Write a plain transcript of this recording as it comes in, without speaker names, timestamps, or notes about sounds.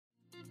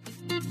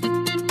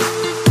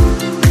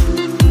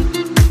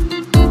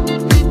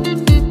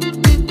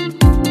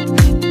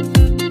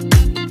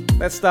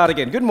Let's start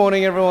again. Good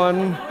morning,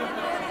 everyone.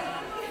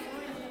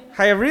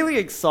 Hey, I'm really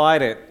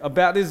excited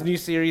about this new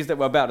series that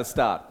we're about to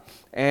start.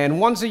 And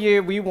once a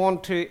year, we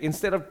want to,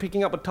 instead of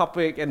picking up a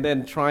topic and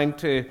then trying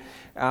to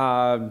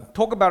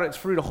talk about it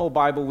through the whole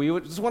Bible, we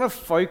just want to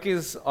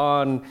focus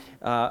on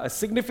a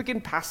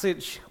significant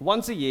passage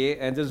once a year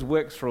and just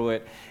work through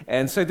it.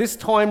 And so this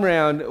time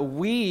round,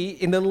 we,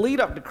 in the lead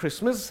up to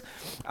Christmas,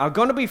 are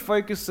going to be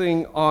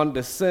focusing on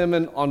the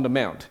Sermon on the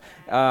Mount.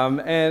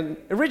 And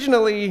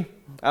originally,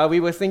 we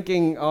were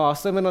thinking,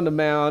 Sermon on the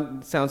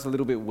Mount sounds a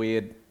little bit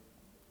weird.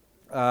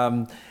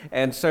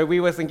 And so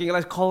we were thinking,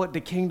 let's call it the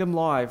Kingdom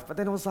Live. But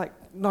then it was like,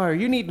 no,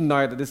 you need to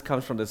know that this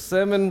comes from the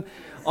Sermon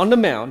on the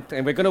Mount.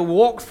 And we're going to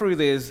walk through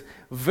this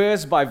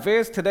verse by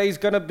verse. Today's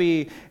going to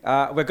be,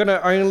 we're going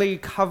to only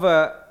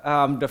cover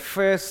the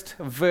first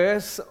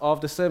verse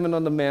of the Sermon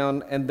on the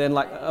Mount and then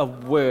like a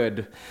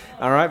word,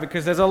 all right?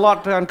 Because there's a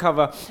lot to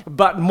uncover,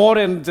 but more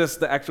than just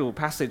the actual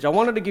passage. I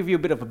wanted to give you a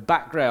bit of a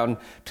background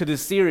to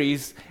this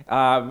series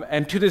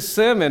and to this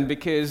sermon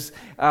because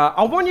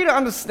I want you to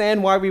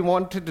understand why we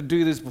wanted to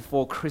do this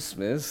before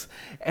Christmas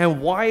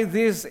and why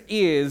this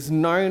is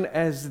known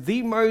as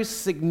the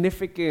most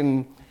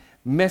significant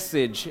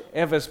message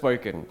ever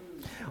spoken.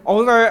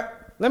 Although,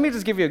 let me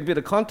just give you a bit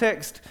of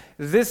context.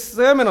 This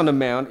Sermon on the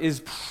Mount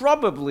is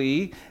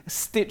probably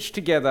stitched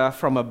together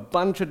from a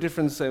bunch of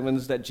different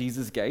sermons that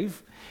Jesus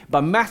gave.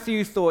 But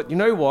Matthew thought, you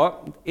know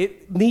what?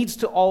 It needs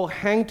to all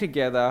hang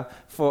together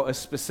for a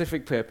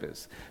specific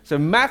purpose. So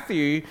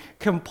Matthew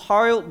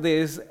compiled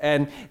this,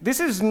 and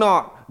this is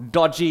not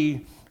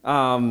dodgy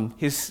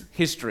his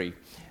history.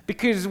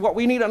 Because what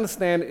we need to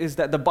understand is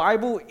that the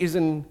Bible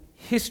isn't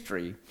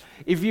history.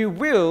 If you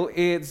will,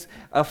 it's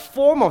a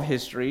form of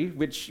history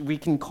which we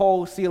can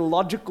call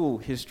theological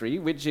history,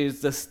 which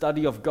is the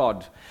study of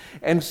God.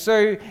 And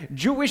so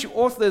Jewish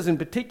authors in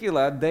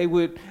particular, they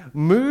would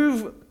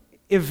move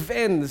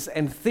events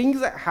and things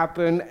that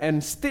happen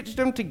and stitch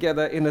them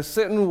together in a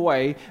certain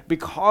way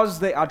because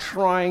they are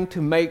trying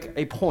to make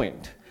a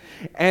point.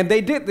 And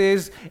they did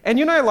this, and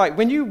you know, like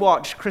when you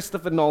watch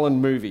Christopher Nolan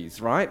movies,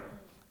 right?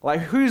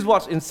 Like who's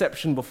watched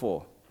Inception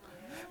before?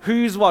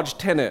 Who's watched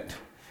Tenet?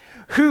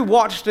 Who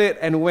watched it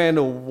and went,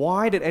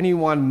 why did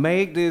anyone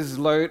make this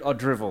load of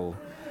drivel?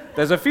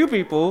 There's a few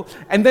people,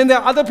 and then there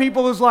are other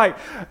people who's like,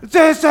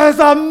 this is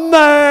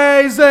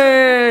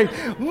amazing!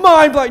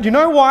 Mind blown. You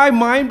know why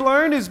mind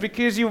blown is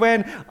because you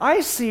went,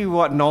 I see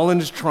what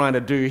Nolan's trying to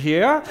do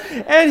here,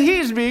 and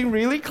he's being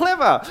really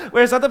clever.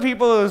 Whereas other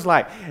people is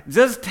like,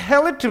 just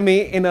tell it to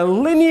me in a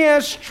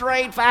linear,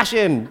 straight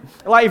fashion.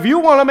 Like if you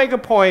want to make a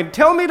point,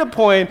 tell me the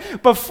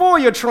point before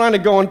you're trying to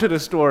go into the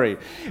story.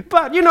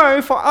 But you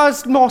know, for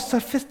us more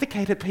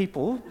sophisticated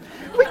people,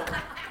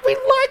 we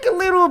like a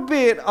little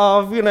bit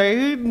of, you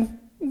know,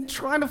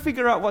 trying to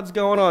figure out what's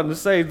going on.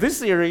 So this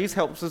series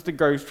helps us to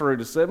go through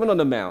the Sermon on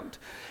the Mount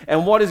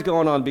and what is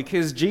going on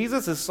because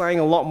Jesus is saying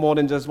a lot more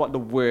than just what the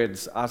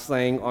words are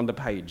saying on the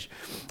page.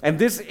 And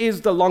this is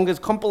the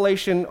longest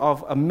compilation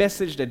of a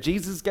message that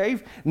Jesus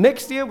gave.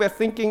 Next year, we're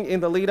thinking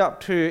in the lead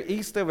up to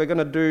Easter, we're going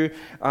to do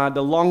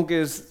the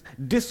longest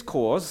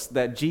discourse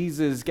that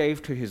Jesus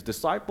gave to his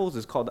disciples.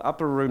 It's called the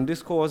Upper Room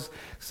Discourse.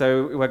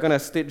 So we're going to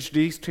stitch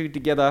these two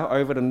together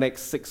over the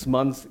next 6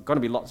 months. It's going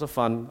to be lots of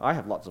fun. I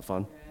have lots of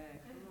fun.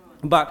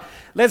 But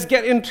let's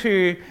get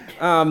into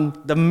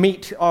the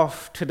meat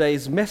of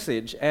today's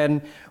message.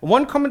 And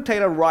one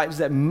commentator writes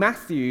that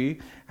Matthew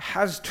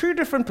has two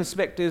different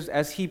perspectives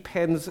as he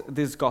pens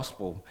this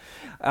gospel.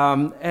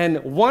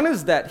 And one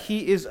is that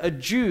he is a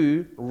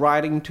Jew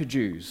writing to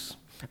Jews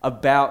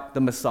about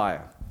the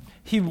Messiah.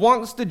 He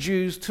wants the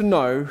Jews to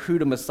know who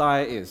the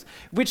Messiah is,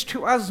 which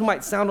to us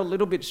might sound a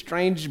little bit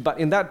strange, but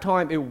in that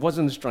time it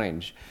wasn't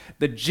strange.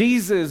 The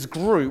Jesus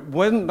group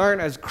weren't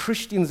known as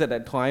Christians at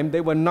that time.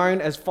 They were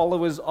known as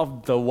followers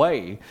of the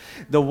Way.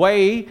 The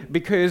Way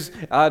because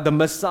the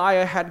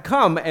Messiah had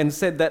come and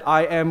said that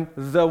I am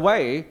the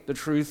way, the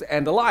truth,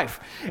 and the life.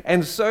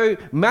 And so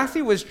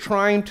Matthew was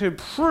trying to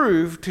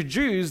prove to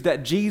Jews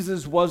that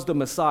Jesus was the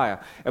Messiah.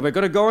 And we're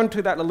going to go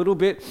into that a little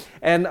bit.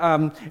 And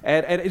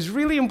it's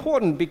really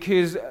important because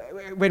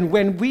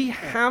when we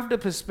have the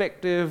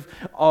perspective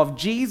of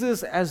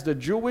Jesus as the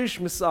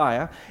Jewish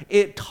Messiah,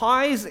 it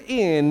ties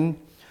in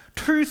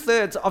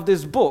 2/3 of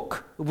this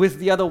book with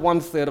the other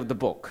 1/3 of the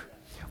book.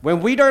 When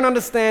we don't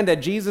understand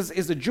that Jesus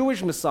is the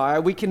Jewish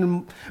Messiah, we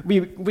can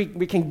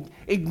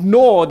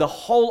ignore the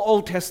whole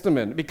Old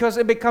Testament because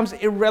it becomes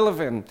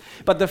irrelevant.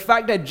 But the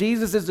fact that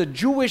Jesus is the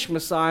Jewish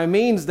Messiah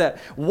means that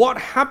what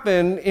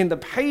happened in the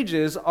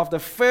pages of the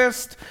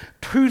first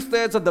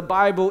 2/3 of the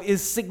Bible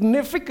is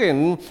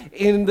significant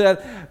in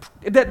that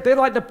they're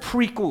like the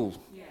prequel.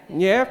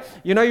 Yeah?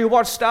 You know, you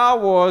watch Star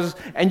Wars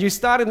and you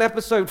start in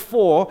episode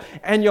 4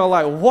 and you're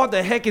like, what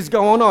the heck is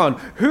going on?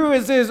 Who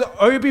is this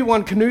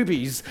Obi-Wan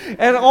Kenobis?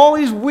 And all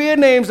these weird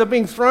names are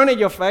being thrown at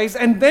your face,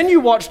 and then you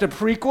watch the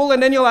prequel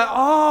and then you're like,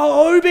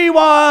 oh,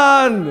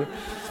 Obi-Wan!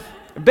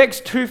 Beck's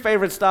two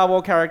favorite Star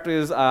Wars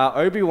characters are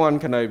Obi-Wan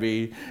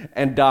Kenobi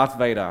and Darth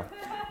Vader.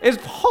 It's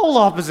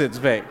polar opposites,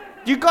 Beck.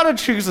 You gotta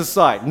choose a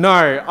side. No,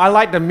 I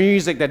like the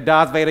music that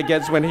Darth Vader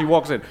gets when he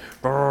walks in.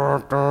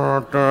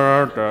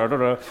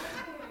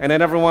 And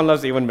then everyone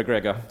loves Ewan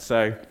McGregor.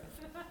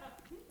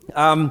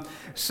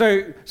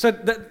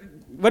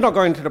 We're not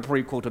going to the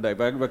prequel today,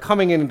 but we're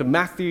coming into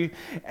Matthew.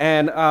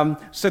 And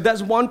so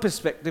that's one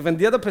perspective. And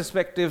the other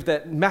perspective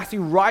that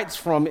Matthew writes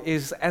from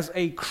is as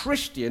a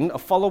Christian, a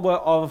follower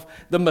of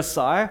the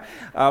Messiah.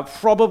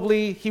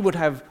 Probably he would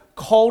have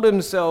called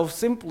himself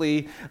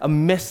simply a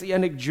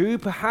Messianic Jew,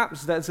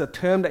 perhaps. That's a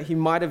term that he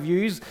might have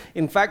used.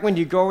 In fact, when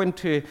you go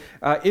into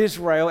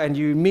Israel and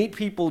you meet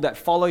people that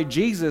follow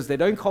Jesus, they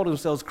don't call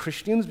themselves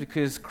Christians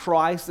because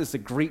Christ is a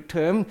Greek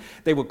term.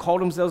 They would call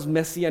themselves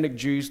Messianic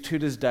Jews to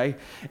this day.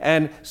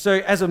 And so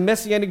as a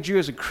Messianic Jew,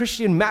 as a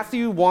Christian,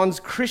 Matthew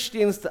wants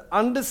Christians to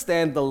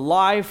understand the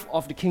life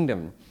of the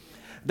kingdom.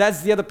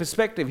 That's the other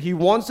perspective. He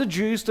wants the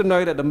Jews to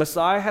know that the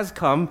Messiah has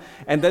come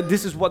and that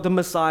this is what the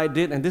Messiah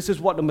did and this is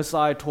what the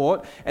Messiah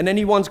taught. And then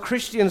he wants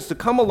Christians to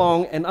come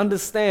along and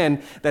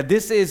understand that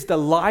this is the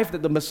life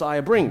that the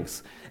Messiah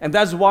brings. And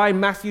that's why in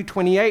Matthew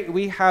 28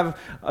 we have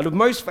the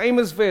most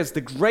famous verse,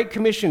 the Great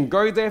Commission,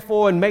 go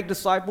therefore and make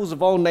disciples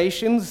of all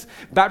nations,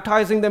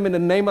 baptizing them in the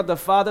name of the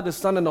Father, the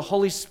Son, and the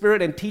Holy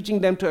Spirit, and teaching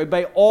them to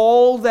obey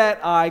all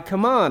that I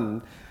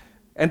command.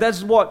 And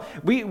that's what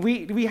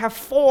we have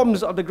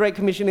forms of the Great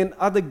Commission in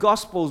other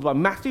Gospels, but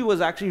Matthew was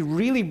actually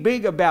really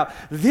big about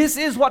this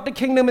is what the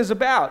kingdom is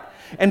about.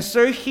 And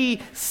so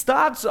he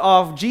starts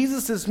off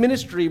Jesus'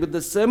 ministry with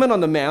the Sermon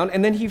on the Mount,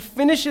 and then he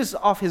finishes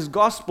off his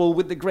Gospel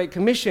with the Great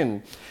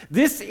Commission.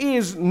 This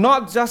is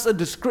not just a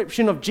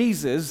description of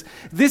Jesus,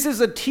 this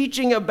is a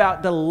teaching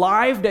about the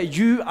life that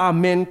you are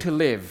meant to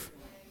live.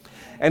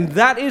 And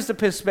that is the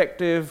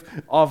perspective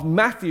of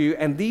Matthew,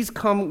 and these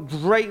come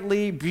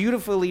greatly,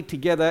 beautifully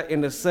together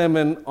in the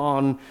Sermon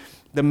on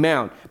the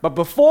Mount. But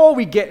before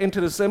we get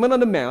into the Sermon on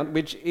the Mount,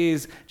 which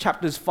is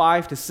chapters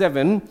 5 to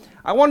 7,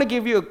 I want to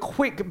give you a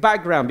quick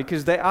background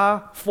because there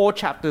are 4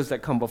 chapters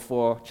that come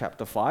before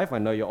chapter 5. I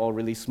know you're all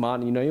really smart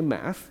and you know your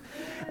math.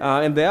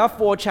 And there are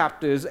 4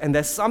 chapters, and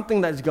there's something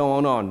that's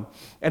going on.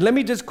 And let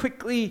me just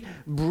quickly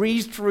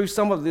breeze through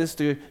some of this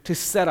to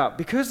set up.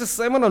 Because the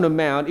Sermon on the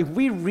Mount, if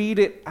we read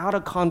it out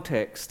of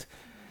context,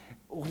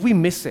 we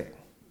miss it.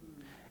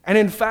 And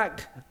in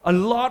fact, a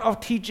lot of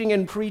teaching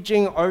and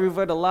preaching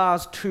over the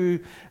last 2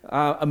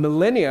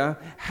 millennia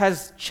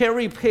has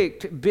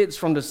cherry-picked bits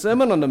from the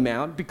Sermon on the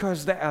Mount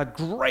because there are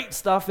great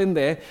stuff in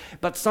there,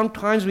 but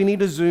sometimes we need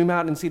to zoom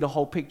out and see the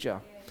whole picture.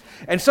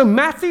 And so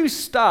Matthew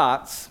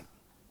starts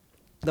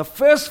the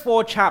first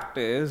 4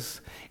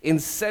 chapters in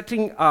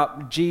setting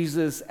up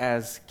Jesus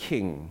as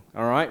king,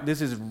 all right? This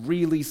is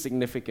really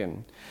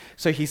significant.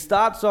 So he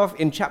starts off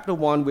in chapter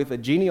 1 with a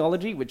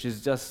genealogy, which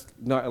is just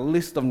a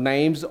list of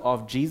names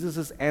of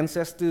Jesus'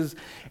 ancestors,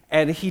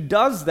 and he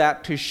does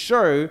that to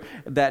show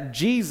that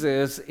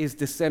Jesus is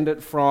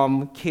descended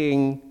from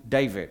King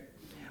David.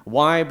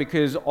 Why?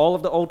 Because all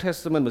of the Old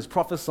Testament was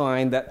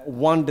prophesying that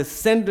one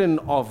descendant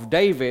of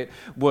David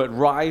would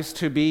rise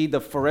to be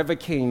the forever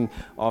king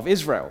of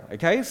Israel.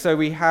 Okay, so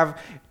we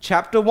have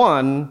chapter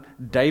 1,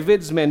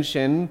 David's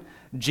mentioned.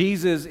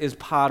 Jesus is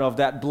part of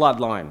that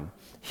bloodline.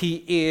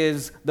 He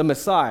is the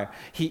Messiah.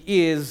 He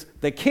is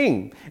the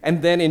king.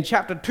 And then in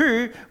chapter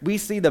 2, we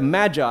see the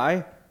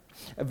Magi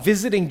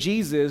visiting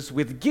Jesus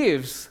with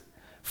gifts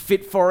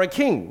fit for a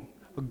king: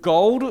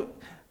 gold,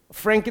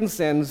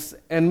 frankincense,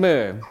 and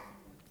myrrh.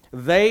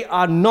 They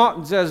are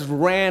not just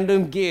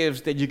random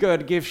gifts that you go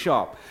to gift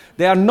shop.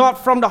 They are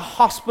not from the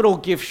hospital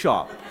gift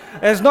shop.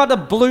 It's not the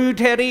blue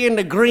teddy and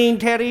the green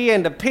teddy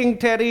and the pink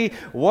teddy.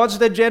 What's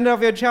the gender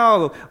of your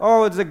child?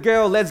 Oh, it's a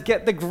girl. Let's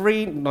get the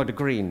green. Not the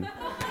green.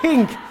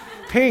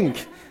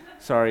 Pink.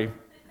 Sorry.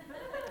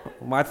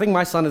 I think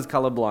my son is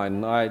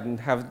colorblind.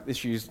 I have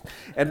issues.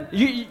 And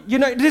you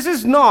know, this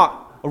is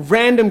not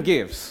random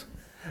gifts.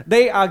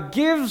 They are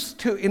gifts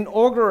to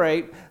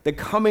inaugurate the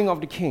coming of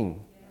the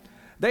king.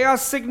 They are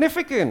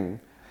significant.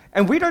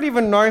 And we don't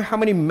even know how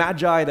many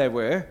magi there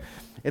were.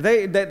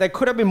 They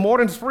could have been more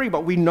than 3,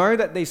 but we know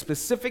that they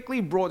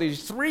specifically brought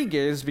these 3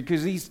 gifts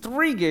because these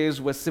 3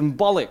 gifts were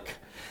symbolic.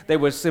 They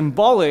were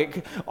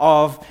symbolic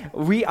of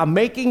we are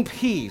making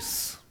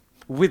peace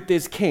with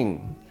this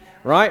king,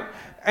 right?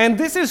 And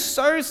this is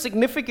so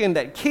significant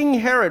that King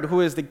Herod,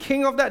 who is the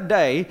king of that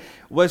day,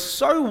 was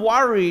so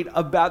worried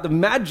about the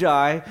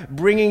Magi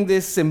bringing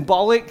this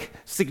symbolic,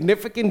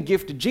 significant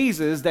gift to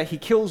Jesus that he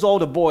kills all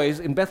the boys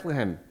in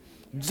Bethlehem,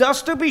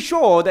 just to be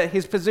sure that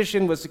his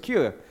position was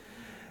secure.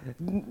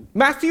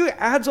 Matthew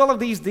adds all of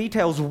these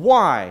details.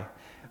 Why?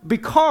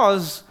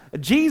 Because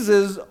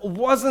Jesus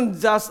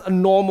wasn't just a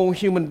normal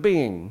human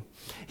being.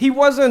 He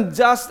wasn't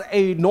just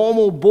a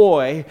normal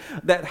boy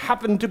that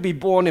happened to be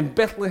born in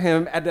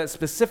Bethlehem at that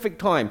specific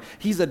time.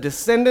 He's a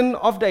descendant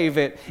of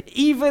David,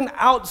 even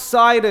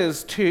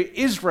outsiders to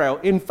Israel.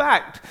 In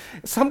fact,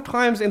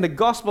 sometimes in the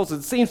Gospels,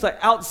 it seems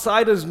like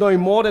outsiders know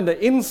more than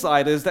the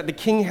insiders that the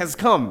king has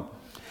come.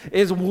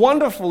 It's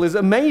wonderful, it's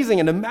amazing,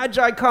 and the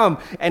Magi come,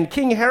 and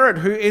King Herod,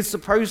 who is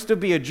supposed to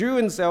be a Jew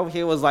himself,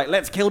 he was like,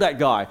 let's kill that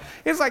guy.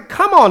 It's like,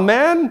 come on,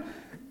 man.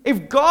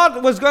 If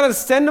God was going to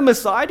send a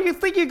Messiah, do you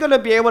think you're going to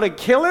be able to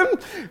kill him?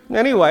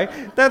 Anyway,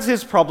 that's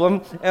his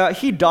problem.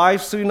 He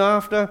dies soon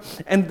after.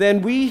 And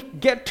then we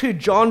get to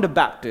John the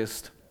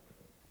Baptist.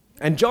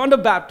 And John the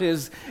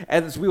Baptist,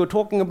 as we were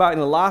talking about in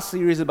the last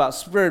series about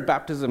Spirit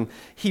baptism,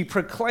 he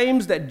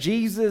proclaims that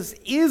Jesus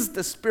is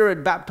the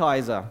Spirit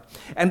baptizer.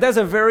 And that's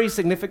a very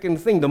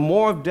significant thing. The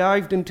more I've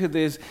dived into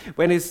this,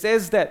 when it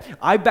says that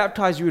I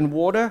baptize you in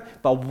water,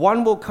 but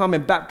one will come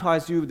and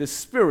baptize you with the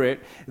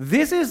Spirit,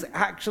 this is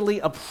actually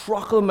a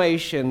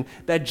proclamation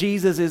that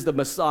Jesus is the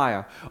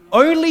Messiah.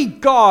 Only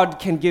God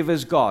can give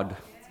us God.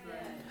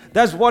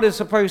 That's what it's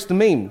supposed to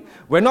mean.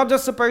 We're not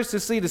just supposed to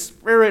see the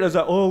Spirit as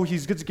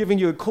he's just giving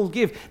you a cool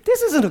gift.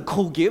 This isn't a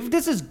cool gift.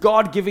 This is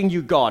God giving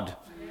you God.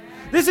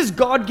 This is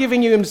God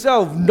giving you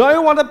himself.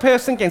 No other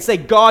person can say,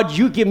 God,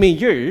 you give me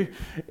you.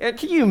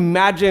 Can you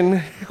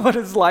imagine what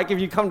it's like if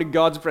you come to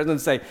God's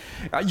presence and say,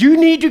 you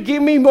need to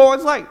give me more?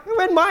 It's like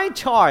when my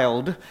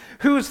child,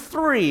 who's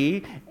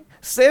 3,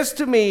 says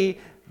to me,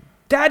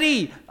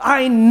 Daddy,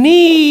 I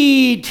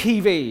need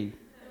TV.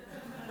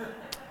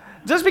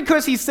 Just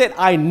because he said,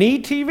 I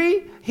need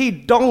TV, he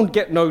don't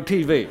get no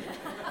TV,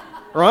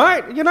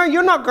 right? You know,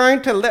 you're not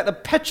going to let a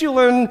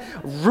petulant,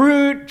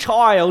 rude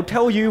child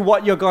tell you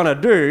what you're going to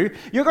do.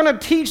 You're going to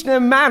teach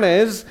them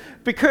manners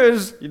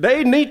because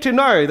they need to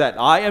know that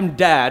I am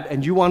dad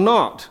and you are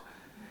not.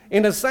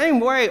 In the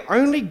same way,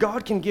 only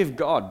God can give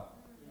God.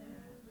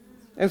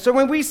 And so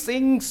when we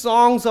sing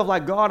songs of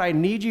like, God, I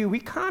need you,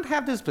 we can't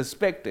have this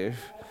perspective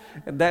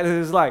that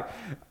is like,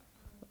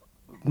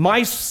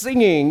 my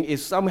singing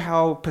is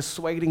somehow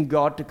persuading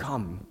God to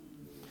come.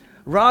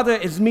 Rather,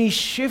 it's me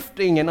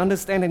shifting and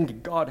understanding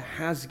that God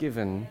has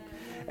given.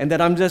 And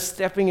that I'm just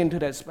stepping into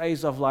that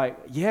space of like,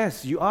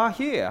 yes, you are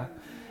here.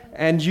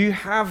 And you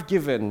have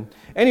given.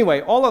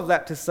 Anyway, all of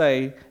that to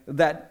say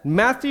that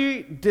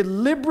Matthew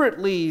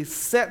deliberately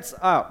sets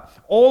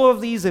up all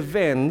of these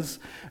events,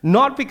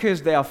 not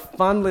because they are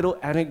fun little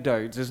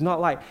anecdotes. It's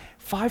not like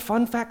 5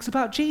 fun facts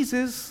about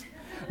Jesus.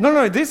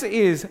 No, this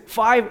is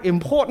 5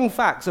 important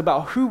facts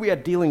about who we are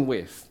dealing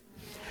with.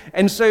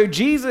 And so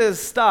Jesus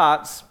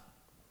starts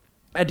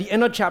at the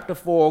end of chapter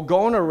 4,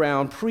 going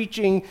around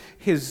preaching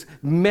his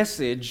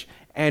message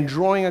and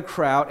drawing a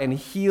crowd and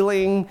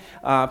healing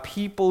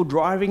people,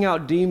 driving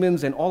out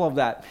demons and all of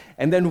that.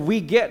 And then we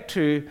get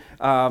to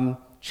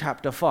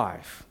chapter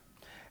 5.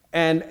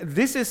 And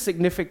this is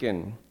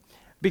significant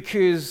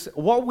because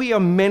what we are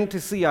meant to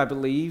see, I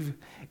believe,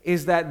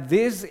 is that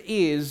this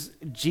is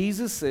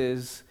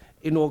Jesus's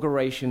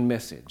inauguration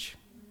message.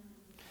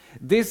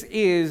 This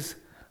is,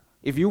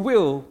 if you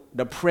will,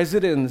 the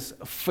president's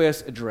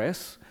first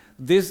address.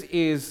 This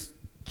is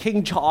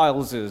King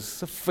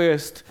Charles's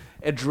first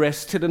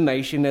address to the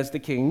nation as the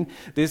king.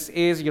 This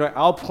is,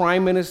 our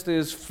prime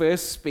minister's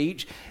first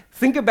speech.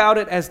 Think about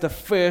it as the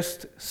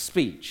first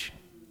speech.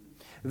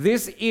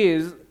 This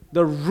is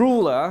the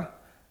ruler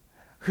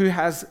who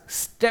has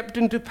stepped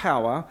into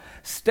power,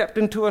 stepped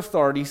into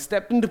authority,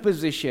 stepped into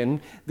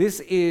position. This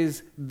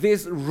is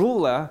this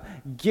ruler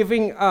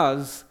giving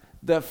us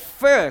the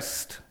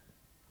first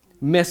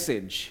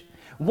message.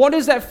 What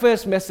is that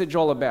first message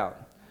all about?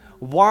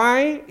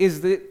 Why is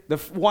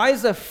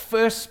the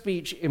first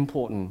speech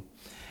important?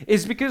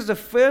 It's because the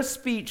first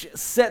speech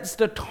sets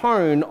the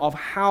tone of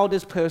how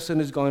this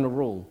person is going to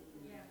rule.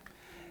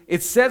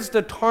 It sets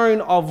the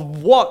tone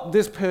of what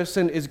this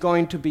person is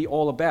going to be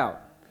all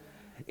about.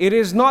 It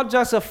is not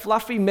just a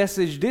fluffy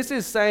message. This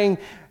is saying,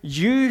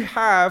 you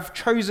have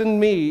chosen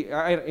me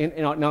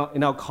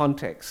in our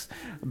context.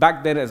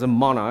 Back then as a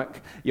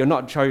monarch, you're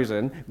not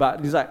chosen,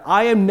 but he's like,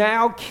 I am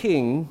now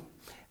king,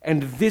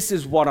 and this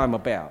is what I'm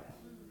about.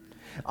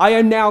 I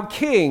am now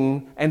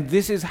king, and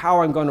this is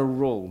how I'm going to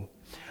rule.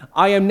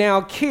 I am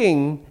now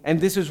king,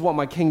 and this is what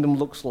my kingdom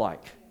looks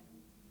like.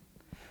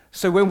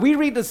 So when we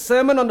read the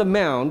Sermon on the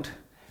Mount,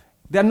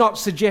 they're not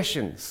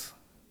suggestions.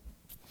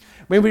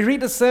 When we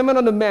read the Sermon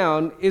on the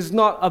Mount, it's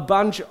not a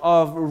bunch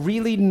of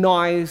really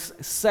nice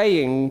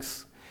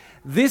sayings.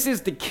 This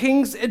is the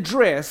king's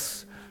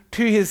address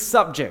to his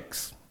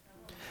subjects.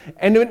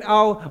 And in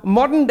our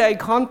modern day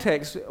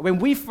context, when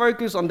we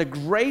focus on the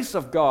grace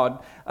of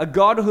God, a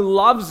God who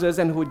loves us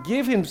and who would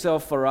give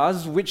himself for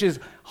us, which is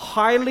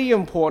highly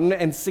important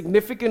and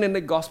significant in the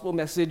gospel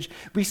message,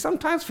 we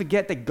sometimes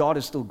forget that God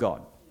is still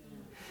God.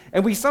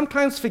 And we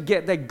sometimes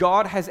forget that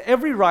God has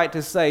every right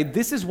to say,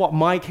 this is what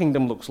my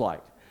kingdom looks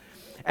like.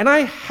 And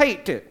I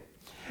hate it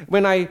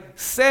when I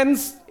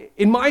sense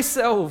in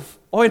myself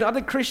or in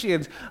other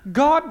Christians,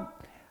 God,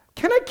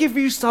 can I give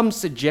you some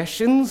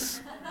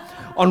suggestions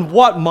on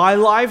what my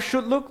life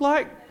should look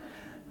like?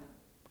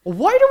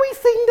 Why do we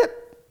think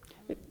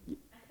that?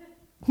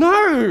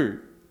 No.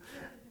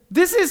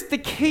 This is the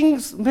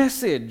King's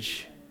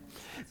message.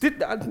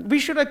 We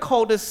should have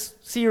called this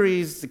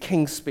series The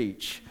King's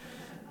Speech.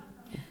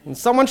 And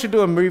someone should do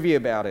a movie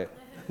about it.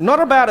 Not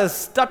about a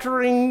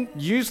stuttering,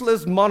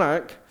 useless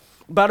monarch,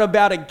 but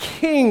about a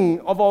king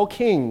of all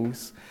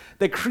kings,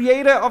 the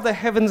creator of the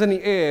heavens and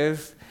the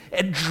earth,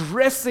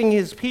 addressing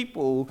his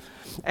people.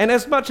 And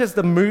as much as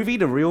the movie,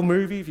 the real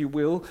movie, if you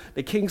will,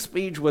 the King's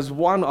Speech was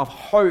one of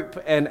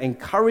hope and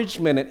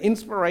encouragement and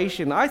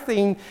inspiration, I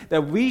think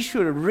that we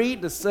should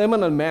read the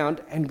Sermon on the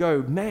Mount and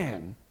go,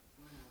 man,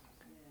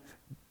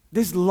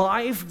 this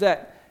life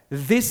that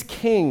this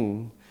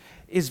king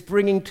is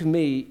bringing to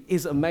me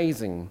is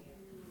amazing.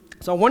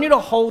 So I want you to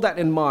hold that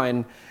in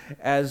mind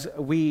as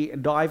we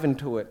dive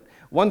into it.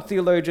 One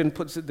theologian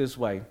puts it this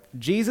way: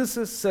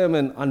 Jesus'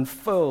 sermon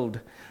unfurled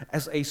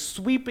as a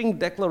sweeping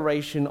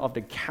declaration of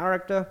the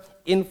character,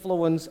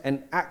 influence,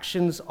 and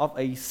actions of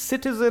a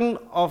citizen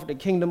of the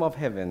kingdom of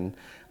heaven,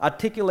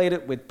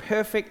 articulated with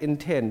perfect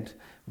intent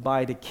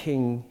by the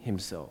king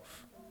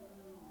himself.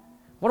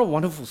 What a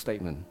wonderful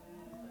statement.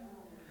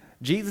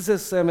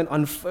 Jesus' sermon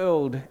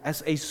unfurled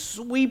as a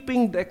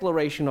sweeping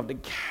declaration of the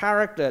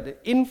character, the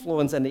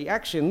influence, and the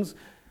actions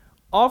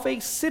of a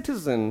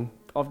citizen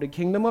of the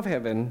kingdom of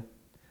heaven,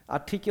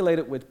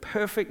 articulated with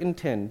perfect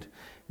intent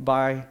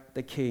by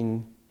the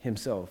king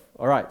himself.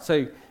 All right,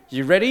 so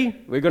you ready?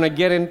 We're going to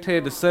get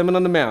into the Sermon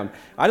on the Mount.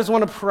 I just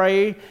want to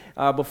pray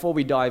before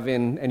we dive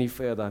in any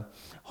further.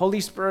 Holy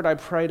Spirit, I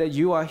pray that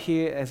you are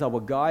here as our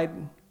guide.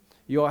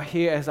 You are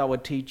here as our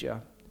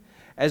teacher.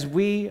 As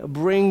we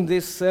bring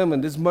this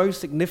sermon, this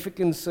most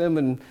significant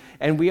sermon,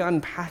 and we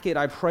unpack it,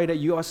 I pray that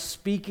you are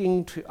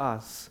speaking to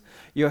us.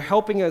 You're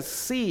helping us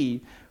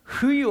see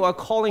who you are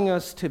calling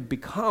us to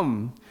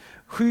become,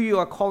 who you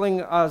are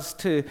calling us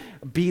to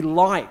be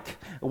like,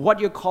 what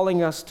you're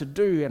calling us to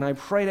do. And I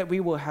pray that we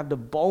will have the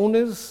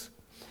boldness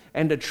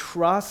and the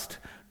trust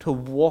to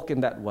walk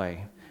in that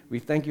way. We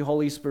thank you,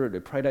 Holy Spirit. We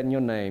pray that in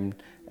your name.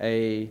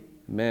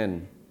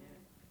 Amen.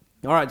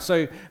 All right,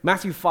 so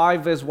Matthew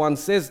 5 verse 1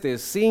 says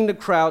this: seeing the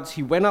crowds,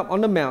 he went up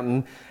on the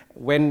mountain,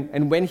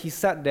 when he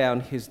sat down,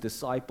 his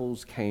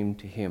disciples came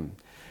to him.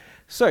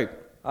 So,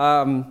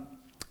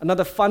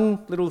 another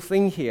fun little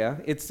thing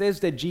here, it says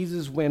that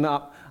Jesus went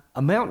up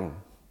a mountain.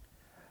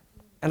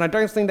 And I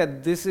don't think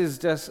that this is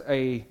just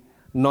a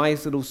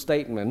nice little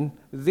statement.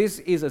 This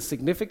is a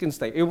significant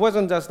statement. It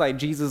wasn't just like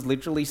Jesus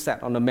literally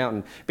sat on the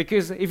mountain.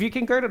 Because if you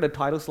can go to the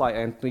title slide,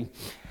 Anthony,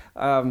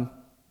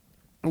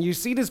 you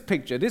see this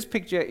picture. This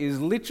picture is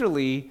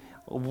literally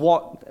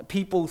what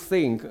people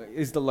think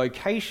is the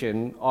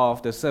location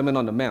of the Sermon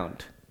on the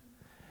Mount.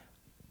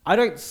 I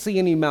don't see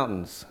any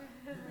mountains.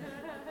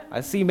 I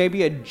see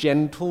maybe a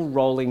gentle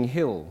rolling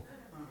hill,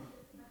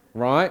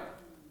 right?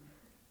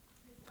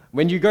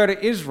 When you go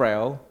to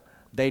Israel,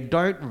 they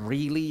don't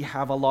really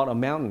have a lot of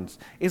mountains.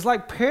 It's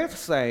like Perth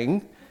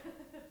saying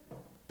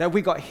that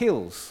we got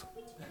hills.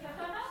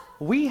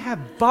 We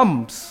have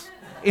bumps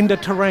in the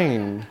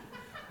terrain.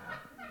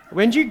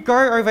 When you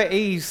go over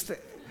east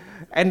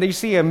and you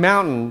see a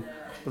mountain,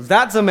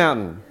 that's a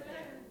mountain.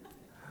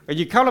 When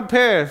you come to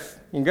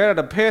Perth, you go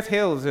to the Perth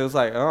Hills, it's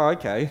like, oh,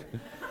 okay.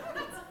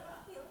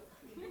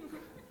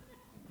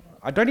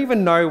 I don't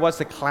even know what's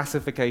the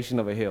classification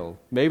of a hill.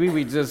 Maybe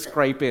we just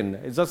scrape in.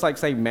 It's just like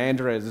saying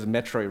Mandurah is a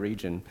metro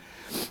region.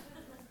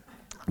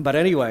 But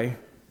anyway,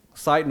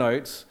 side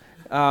notes,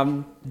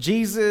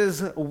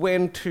 Jesus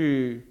went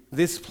to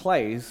this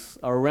place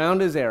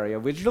around his area,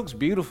 which looks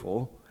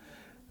beautiful,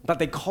 but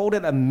they called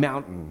it a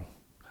mountain.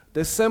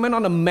 The Sermon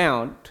on the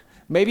Mount,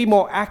 maybe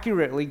more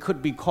accurately,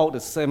 could be called a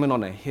sermon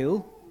on a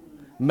hill,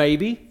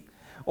 maybe,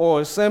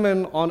 or a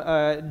sermon on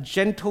a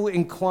gentle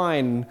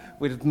incline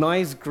with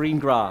nice green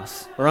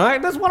grass,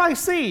 right? That's what I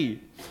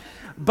see.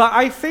 But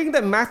I think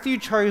that Matthew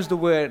chose the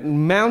word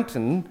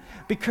mountain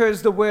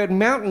because the word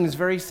mountain is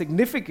very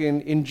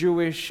significant in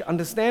Jewish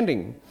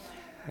understanding.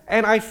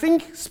 And I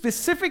think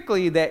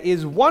specifically there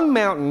is one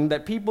mountain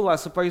that people are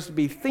supposed to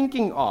be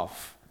thinking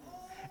of.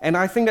 And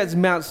I think that's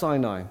Mount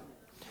Sinai.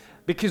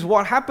 Because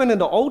what happened in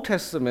the Old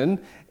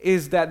Testament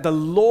is that the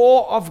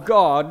law of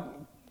God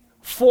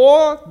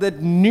for the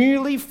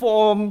newly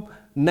formed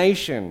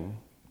nation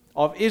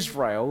of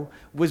Israel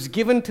was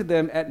given to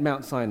them at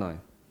Mount Sinai.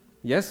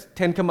 Yes,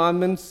 10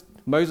 Commandments,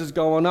 Moses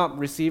going up,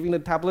 receiving the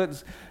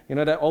tablets. You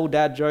know that old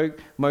dad joke?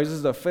 Moses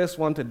is the first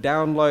one to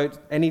download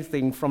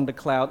anything from the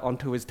cloud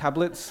onto his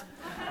tablets.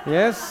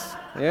 Yes,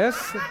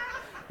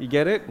 you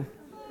get it?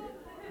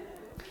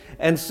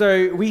 And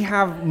so we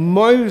have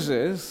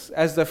Moses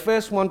as the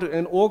first one to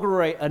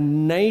inaugurate a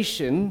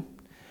nation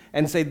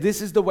and say,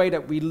 this is the way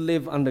that we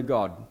live under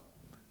God.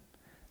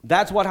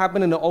 That's what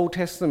happened in the Old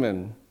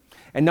Testament.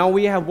 And now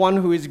we have one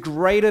who is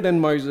greater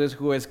than Moses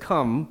who has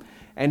come,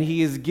 and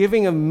he is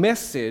giving a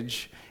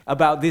message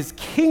about this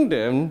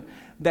kingdom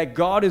that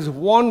God is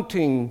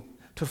wanting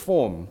to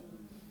form.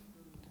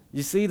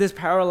 You see this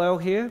parallel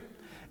here?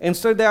 And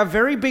so there are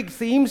very big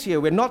themes here.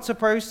 We're not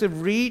supposed to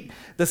read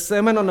the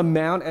Sermon on the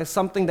Mount as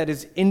something that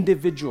is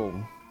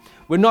individual.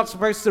 We're not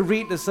supposed to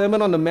read the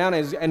Sermon on the Mount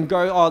and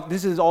go, oh,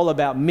 this is all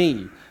about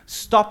me.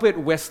 Stop it,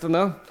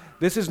 Westerner.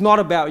 This is not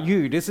about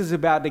you. This is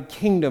about the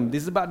kingdom.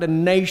 This is about the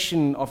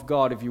nation of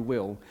God, if you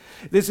will.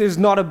 This is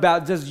not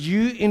about just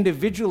you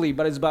individually,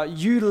 but it's about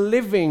you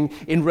living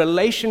in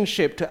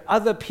relationship to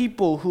other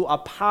people who are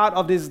part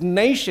of this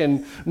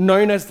nation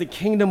known as the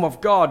kingdom of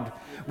God.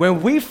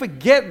 When we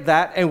forget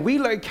that and we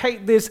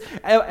locate this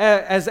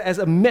as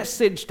a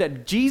message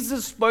that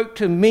Jesus spoke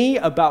to me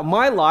about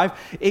my life,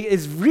 it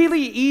is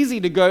really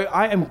easy to go,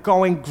 I am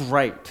going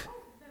great.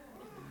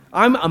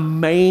 I'm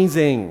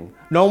amazing.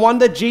 No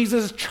wonder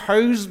Jesus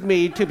chose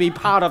me to be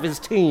part of his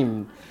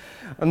team.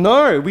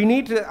 No, we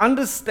need to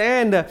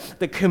understand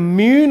the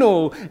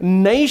communal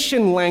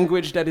nation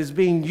language that is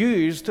being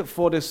used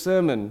for this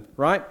sermon,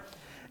 right?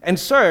 And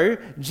so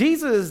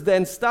Jesus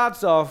then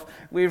starts off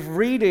with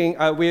reading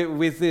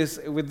with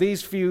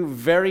these few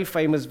very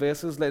famous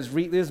verses. Let's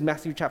read this.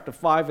 Matthew chapter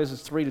 5,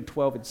 verses 3 to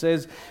 12. It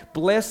says,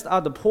 "Blessed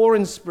are the poor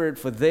in spirit,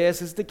 for theirs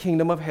is the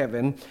kingdom of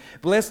heaven.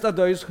 Blessed are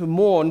those who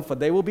mourn, for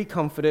they will be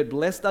comforted.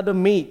 Blessed are the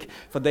meek,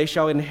 for they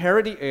shall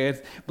inherit the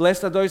earth.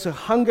 Blessed are those who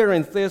hunger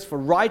and thirst for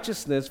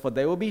righteousness, for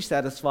they will be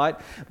satisfied.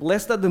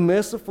 Blessed are the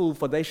merciful,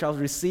 for they shall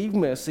receive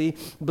mercy.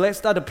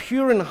 Blessed are the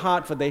pure in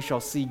heart, for they shall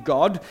see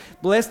God.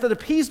 Blessed are the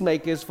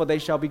peacemakers, for they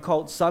shall be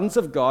called sons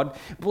of God.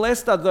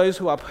 Blessed are those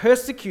who are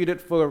persecuted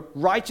for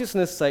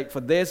righteousness' sake, for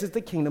theirs is the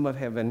kingdom of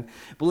heaven.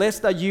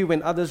 Blessed are you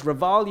when others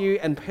revile you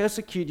and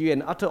persecute you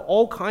and utter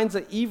all kinds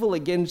of evil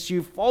against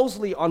you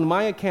falsely on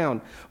my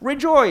account.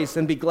 Rejoice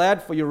and be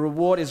glad, for your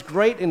reward is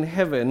great in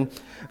heaven,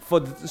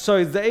 for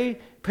so they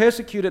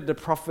persecuted the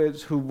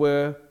prophets who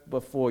were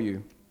before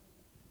you."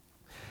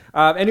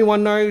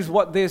 Anyone knows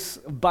what this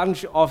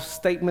bunch of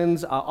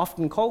statements are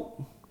often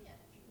called?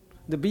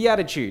 The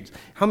Beatitudes.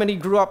 How many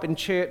grew up in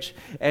church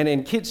and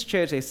in kids'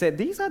 church they said,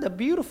 these are the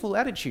beautiful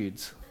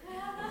attitudes?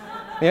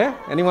 Yeah?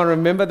 Anyone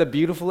remember the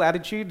beautiful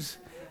attitudes?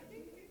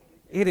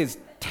 It is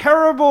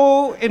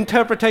terrible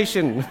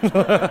interpretation.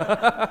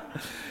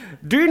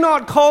 Do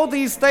not call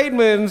these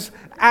statements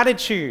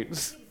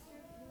attitudes.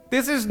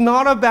 This is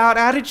not about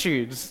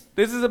attitudes.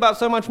 This is about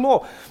so much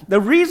more.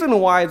 The reason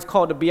why it's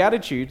called the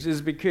Beatitudes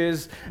is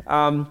because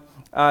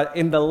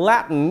in the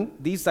Latin,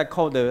 these are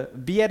called the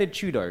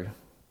Beatitudo.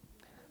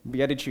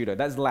 Beatitudo,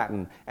 that's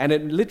Latin. And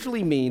it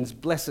literally means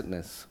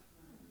blessedness.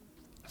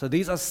 So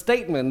these are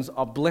statements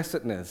of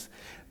blessedness.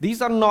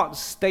 These are not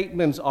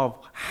statements of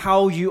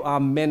how you are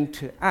meant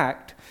to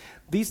act.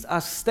 These are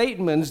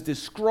statements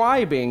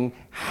describing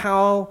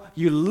how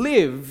you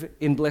live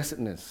in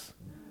blessedness.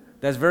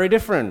 That's very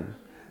different.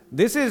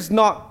 This is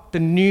not the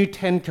new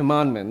 10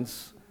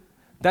 Commandments.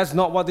 That's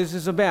not what this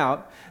is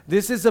about.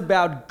 This is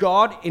about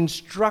God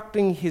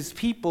instructing his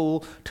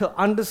people to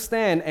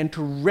understand and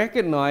to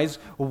recognize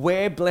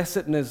where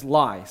blessedness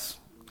lies.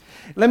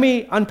 Let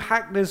me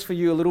unpack this for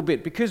you a little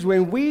bit, because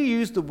when we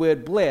use the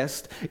word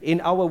blessed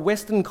in our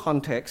Western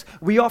context,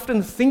 we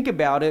often think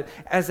about it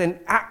as an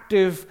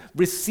active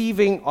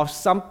receiving of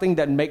something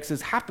that makes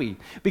us happy.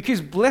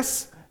 Because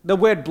the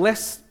word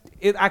blessed,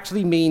 it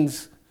actually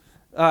means,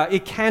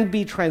 it can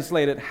be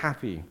translated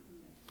happy.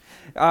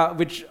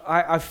 Which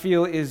I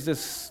feel is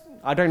just,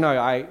 I don't know,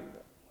 I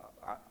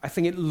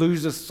think it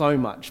loses so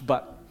much,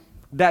 but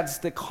that's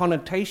the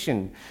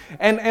connotation.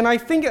 And I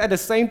think at the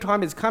same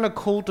time, it's kind of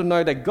cool to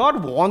know that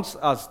God wants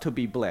us to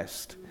be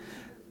blessed.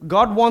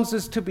 God wants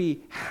us to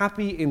be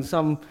happy in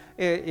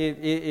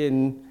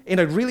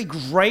a really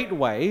great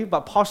way,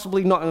 but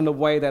possibly not in a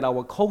way that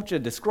our culture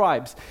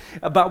describes.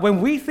 But when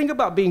we think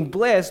about being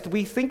blessed,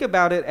 we think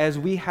about it as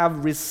we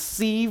have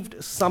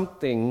received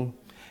something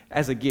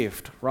as a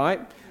gift, right?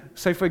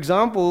 So, for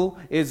example,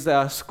 it's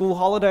school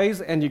holidays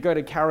and you go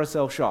to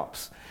carousel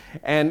shops.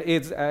 And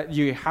it's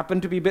you happen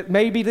to be,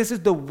 maybe this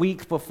is the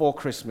week before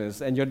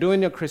Christmas and you're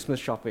doing your Christmas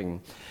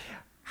shopping.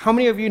 How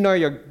many of you know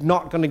you're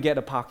not going to get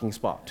a parking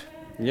spot?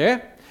 Yeah?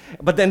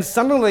 But then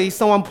suddenly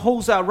someone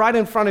pulls out right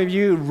in front of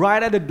you,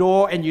 right at the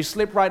door, and you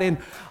slip right in.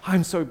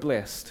 I'm so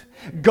blessed.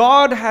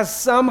 God has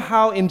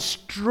somehow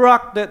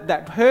instructed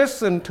that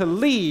person to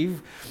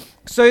leave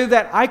so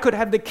that I could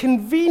have the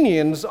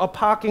convenience of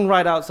parking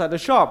right outside the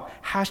shop.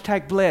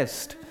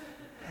 #blessed.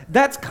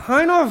 That's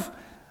kind of,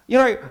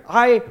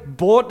 I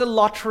bought the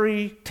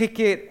lottery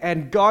ticket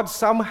and God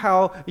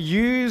somehow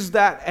used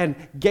that and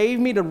gave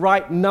me the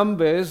right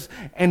numbers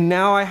and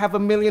now I have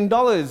 $1 million.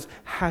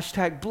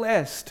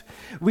 #blessed.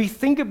 We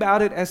think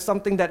about it as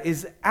something that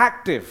is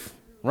active,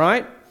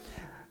 right?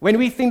 When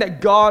we think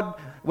that God,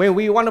 when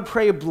we want to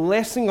pray a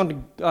blessing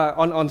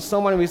on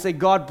someone, and we say,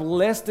 God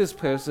bless this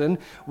person,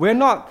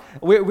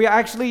 we're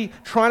actually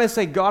trying to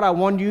say, God, I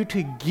want you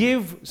to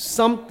give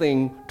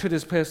something to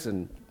this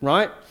person,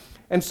 right?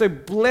 And so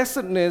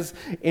blessedness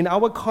in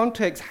our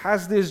context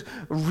has this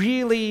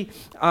really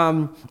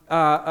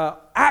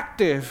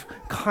active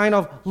kind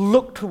of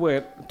look to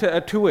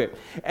it.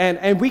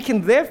 And we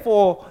can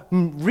therefore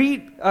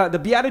read the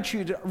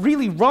Beatitude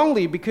really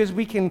wrongly because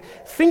we can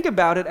think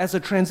about it as a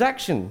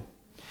transaction.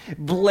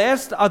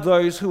 Blessed are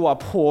those who are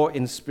poor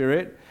in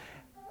spirit,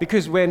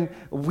 because when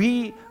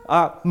we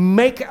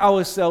make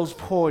ourselves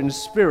poor in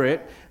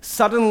spirit,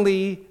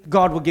 suddenly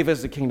God will give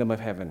us the kingdom of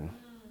heaven.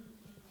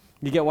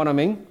 You get what I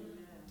mean?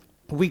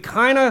 we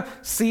kind of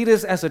see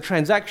this as a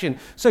transaction.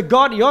 So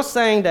God, you're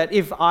saying that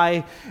if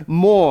I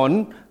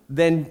mourn,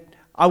 then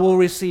I will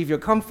receive your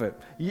comfort.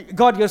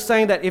 God, you're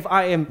saying that if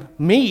I am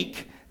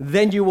meek,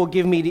 then you will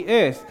give me the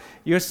earth.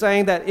 You're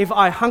saying that if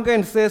I hunger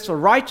and thirst for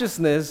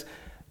righteousness,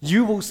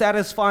 you will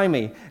satisfy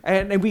me.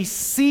 And we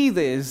see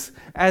this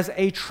as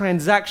a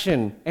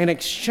transaction, an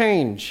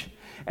exchange.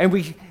 And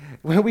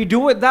when we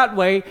do it that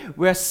way,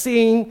 we're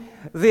seeing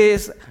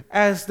this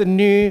as the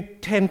new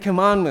 10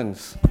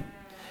 Commandments.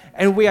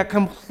 And we are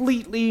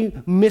completely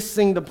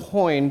missing the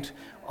point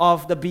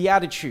of the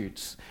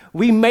Beatitudes.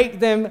 We make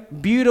them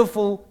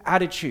beautiful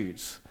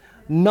attitudes,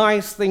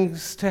 nice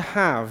things to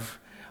have,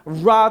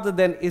 rather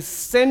than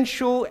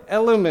essential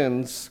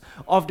elements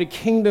of the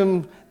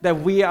kingdom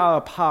that we are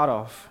a part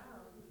of.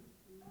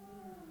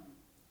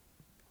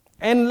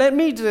 And let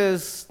me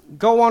just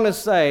go on to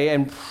say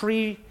and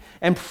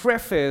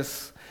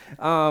preface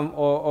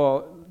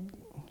or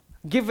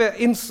give an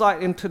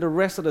insight into the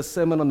rest of the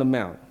Sermon on the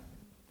Mount.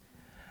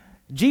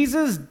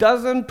 Jesus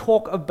doesn't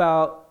talk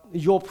about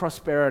your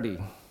prosperity.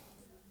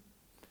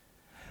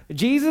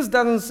 Jesus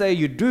doesn't say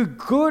you do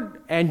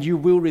good and you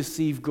will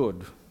receive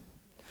good.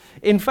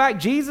 In fact,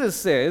 Jesus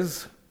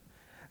says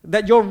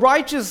that your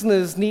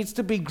righteousness needs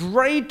to be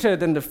greater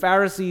than the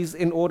Pharisees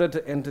in order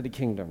to enter the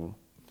kingdom.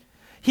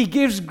 He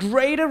gives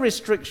greater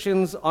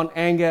restrictions on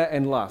anger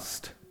and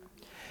lust.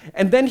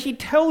 And then he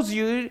tells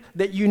you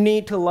that you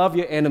need to love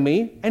your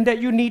enemy and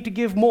that you need to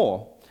give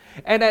more.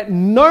 And at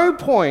no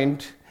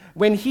point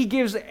when he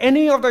gives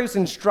any of those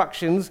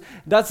instructions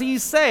does he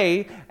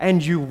say,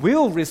 and you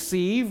will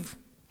receive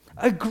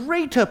a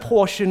greater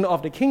portion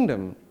of the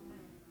kingdom.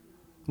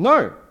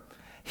 No.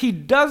 He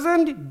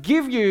doesn't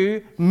give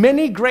you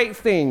many great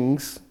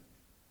things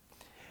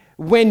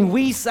when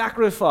we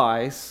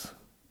sacrifice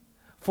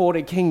for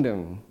the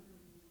kingdom.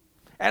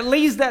 At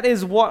least that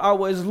is what I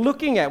was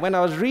looking at. When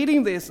I was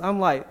reading this, I'm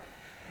like,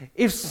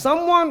 if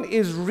someone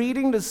is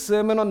reading the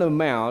Sermon on the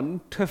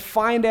Mount to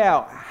find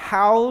out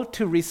how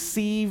to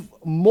receive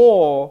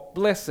more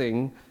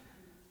blessing,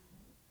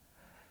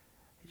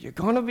 you're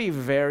going to be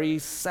very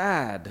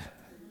sad.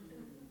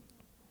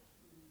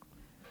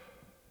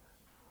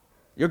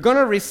 You're going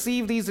to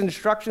receive these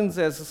instructions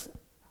as,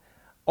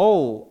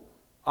 oh,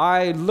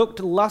 I looked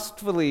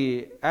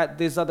lustfully at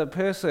this other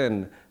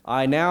person.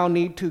 I now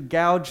need to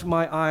gouge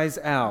my eyes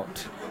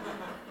out.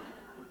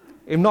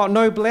 If not,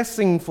 no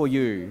blessing for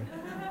you.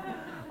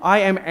 I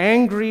am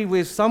angry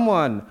with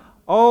someone.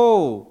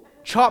 Oh,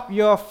 chop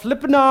your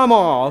flippin' arm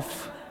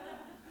off.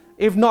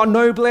 If not,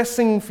 no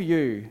blessing for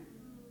you.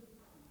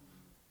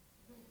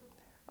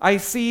 I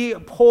see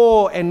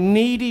poor and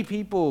needy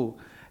people.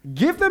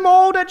 Give them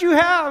all that you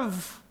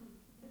have.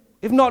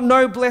 If not,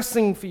 no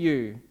blessing for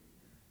you.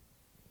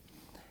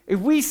 If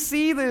we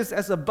see this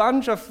as a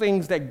bunch of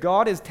things that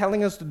God is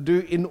telling us to do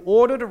in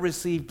order to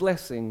receive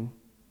blessing,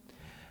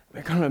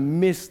 we're going to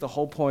miss the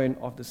whole point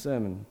of the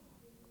sermon.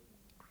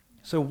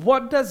 So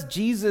what does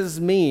Jesus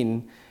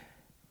mean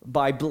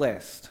by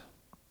blessed?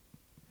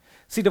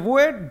 See, the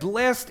word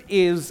blessed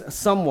is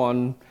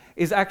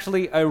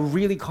actually a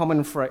really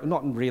common phrase,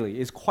 not really,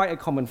 it's quite a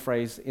common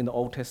phrase in the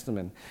Old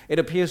Testament. It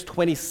appears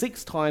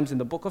 26 times in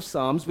the book of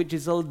Psalms, which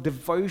is a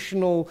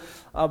devotional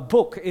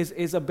book,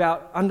 is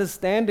about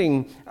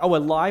understanding our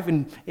life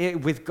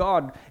with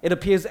God. It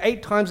appears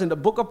 8 times in the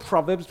book of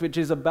Proverbs, which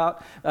is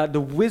about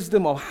the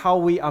wisdom of how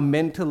we are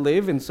meant to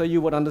live, and so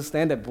you would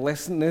understand that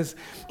blessedness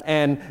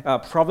and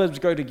Proverbs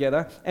go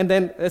together. And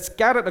then it's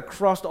scattered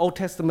across the Old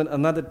Testament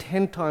another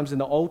 10 times in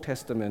the Old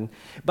Testament.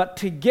 But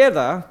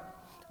together,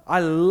 I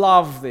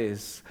love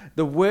this.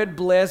 The word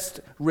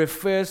blessed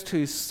refers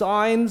to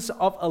signs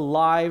of a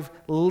life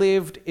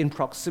lived in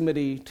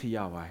proximity to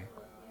Yahweh.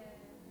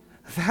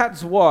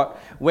 That's what,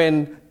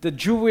 when the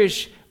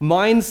Jewish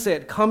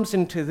mindset comes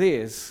into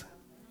this,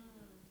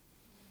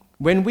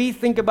 when we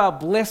think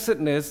about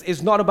blessedness,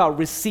 it's not about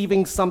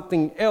receiving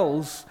something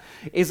else,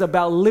 it's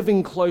about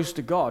living close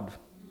to God.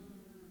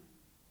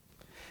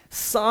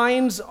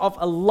 Signs of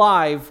a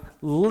life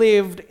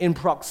lived in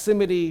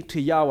proximity to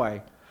Yahweh.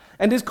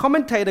 And this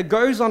commentator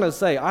goes on to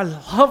say, I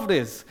love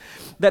this,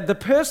 that the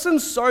person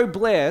so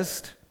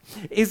blessed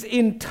is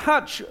in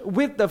touch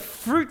with the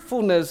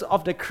fruitfulness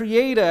of the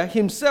Creator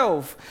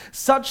himself.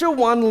 Such a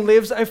one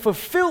lives a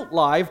fulfilled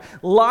life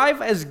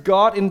as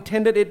God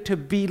intended it to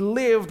be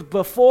lived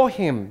before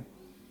him.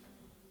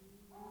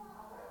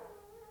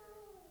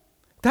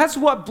 That's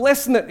what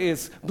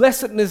blessedness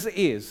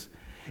is.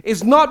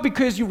 It's not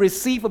because you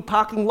receive a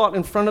parking lot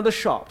in front of the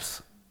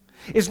shops.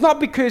 It's not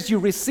because you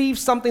received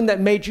something that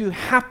made you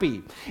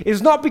happy.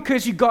 It's not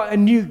because you got a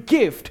new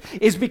gift.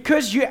 It's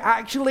because you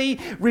actually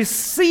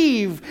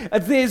receive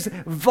this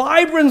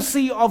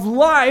vibrancy of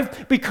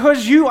life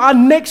because you are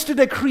next to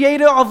the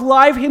Creator of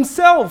life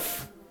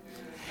himself.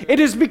 It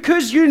is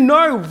because you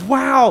know,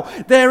 wow,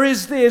 there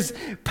is this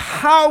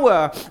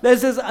power,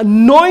 there's this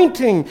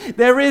anointing,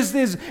 there is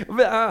this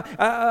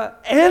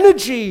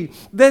energy,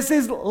 there's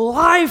this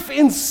life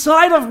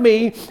inside of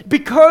me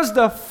because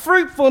the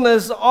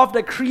fruitfulness of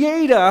the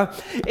Creator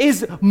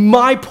is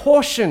my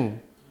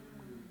portion.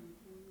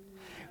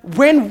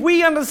 when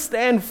we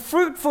understand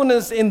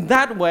fruitfulness in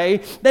that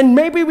way, then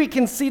maybe we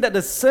can see that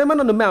the Sermon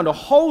on the Mount, the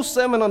whole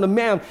Sermon on the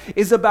Mount,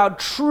 is about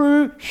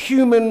true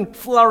human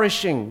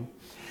flourishing.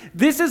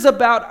 This is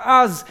about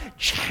us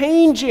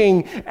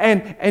changing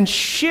and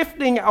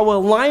shifting our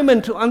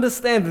alignment to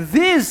understand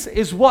this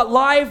is what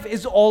life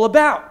is all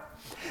about.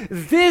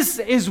 This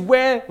is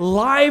where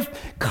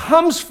life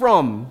comes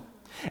from.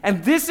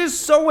 And this is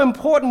so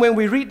important when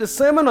we read the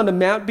Sermon on the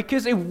Mount,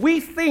 because if we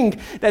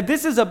think that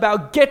this is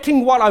about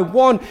getting what I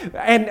want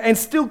and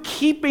still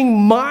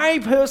keeping my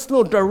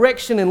personal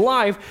direction in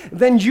life,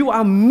 then you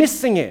are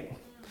missing it.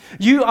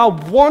 You are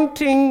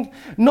wanting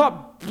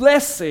not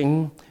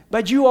blessing,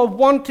 but you are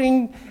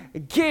wanting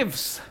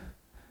gifts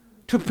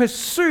to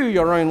pursue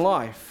your own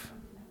life.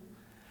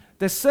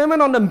 The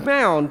Sermon on the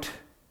Mount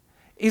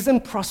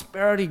isn't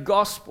prosperity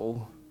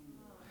gospel.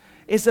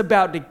 It's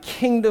about the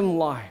kingdom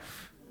life.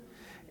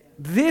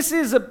 This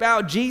is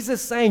about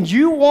Jesus saying,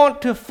 you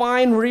want to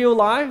find real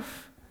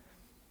life?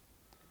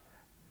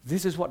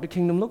 This is what the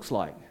kingdom looks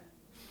like.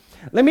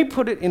 Let me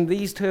put it in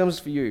these terms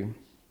for you.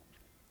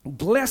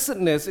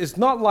 Blessedness is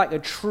not like a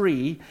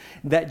tree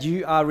that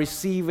you are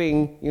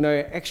receiving,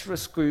 extra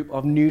scoop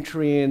of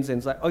nutrients and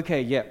it's like,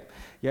 okay,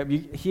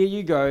 here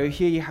you go,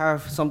 here you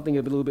have something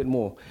a little bit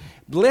more.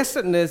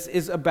 Blessedness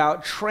is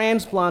about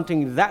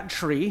transplanting that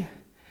tree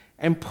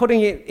and putting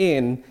it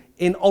in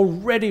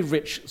already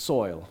rich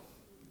soil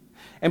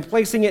and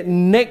placing it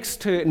next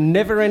to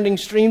never-ending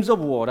streams of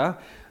water,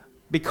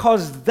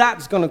 because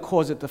that's going to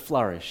cause it to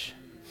flourish.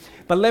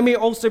 But let me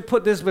also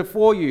put this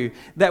before you,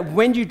 that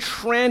when you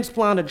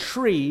transplant a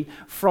tree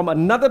from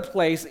another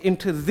place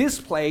into this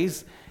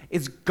place,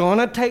 it's going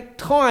to take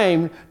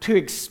time to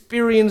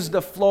experience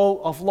the flow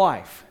of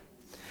life.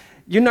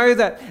 You know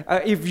that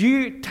if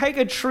you take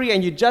a tree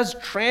and you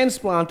just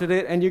transplanted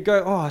it and you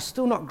go, oh, it's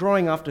still not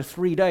growing after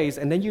 3 days,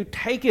 and then you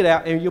take it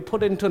out and you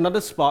put it into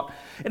another spot,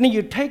 and then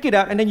you take it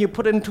out and then you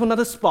put it into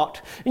another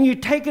spot, and you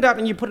take it out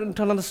and you put it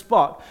into another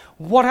spot,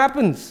 what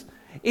happens?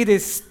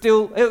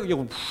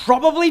 You'll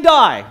probably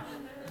die.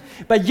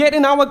 But yet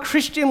in our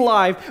Christian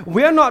life,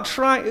 we're not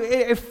trying,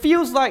 it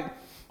feels like,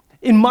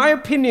 in my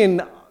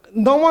opinion,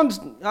 no one's...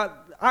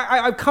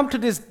 I've come to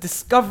this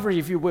discovery,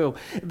 if you will,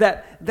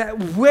 that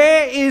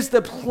where is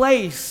the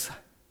place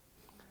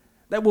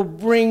that will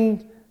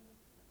bring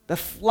the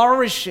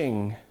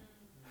flourishing?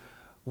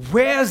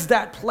 Where's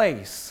that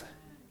place?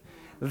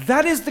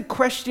 That is the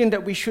question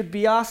that we should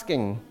be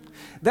asking.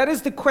 That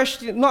is the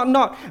question,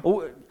 not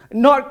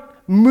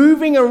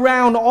moving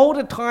around all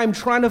the time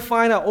trying to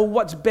find out,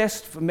 what's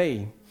best for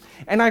me.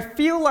 And I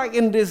feel like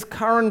in this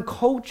current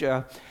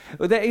culture,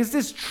 there is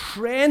this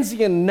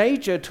transient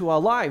nature to our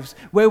lives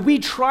where we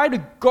try to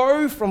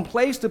go from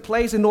place to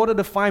place in order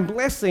to find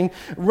blessing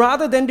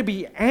rather than to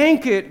be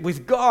anchored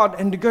with God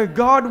and to go,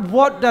 God,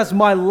 what does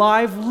my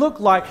life look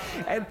like?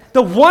 And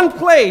the one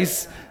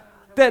place,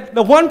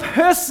 the one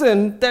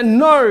person that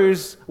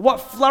knows what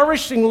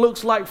flourishing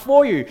looks like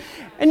for you.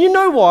 And you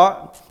know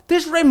what?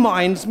 This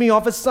reminds me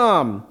of a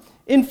psalm.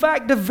 In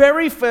fact, the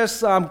very first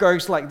psalm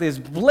goes like this: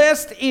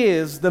 Blessed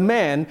is the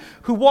man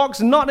who walks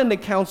not in the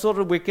counsel of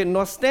the wicked,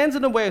 nor stands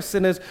in the way of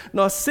sinners,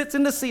 nor sits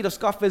in the seat of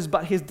scoffers,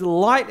 but his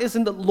delight is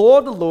in the law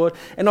of the Lord,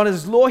 and on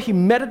his law he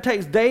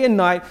meditates day and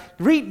night.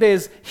 Read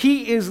this: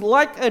 He is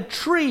like a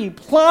tree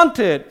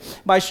planted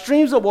by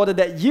streams of water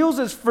that yields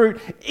its fruit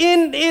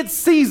in its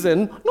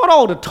season, not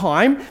all the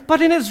time,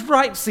 but in its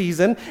right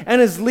season,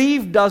 and his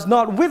leaf does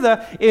not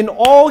wither. In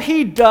all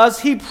he does,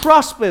 he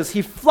prospers,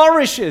 he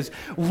flourishes.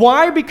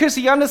 Why? Because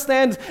he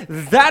understands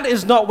that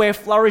is not where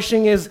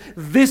flourishing is,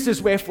 this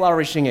is where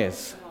flourishing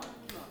is.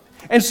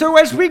 And so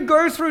as we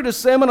go through the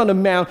Sermon on the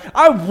Mount,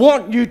 I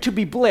want you to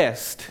be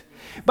blessed.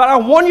 But I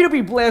want you to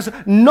be blessed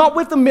not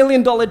with the $1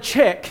 million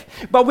check,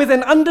 but with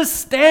an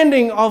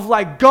understanding of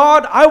like,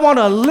 God, I want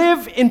to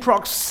live in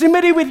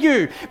proximity with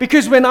you,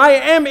 because when I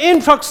am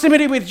in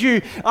proximity with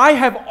you, I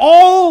have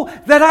all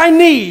that I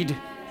need.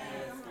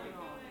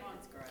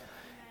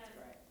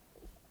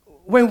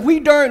 When we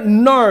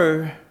don't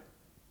know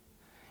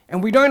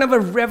and we don't have a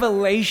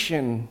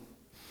revelation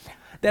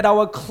that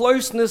our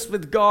closeness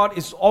with God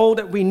is all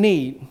that we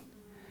need,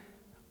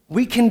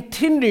 we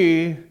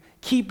continue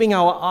keeping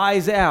our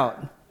eyes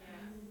out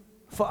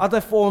for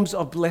other forms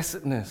of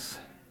blessedness.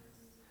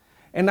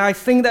 And I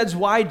think that's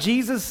why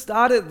Jesus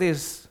started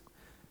this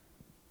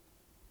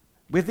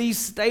with these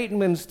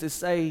statements to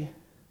say,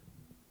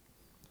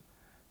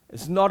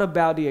 it's not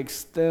about the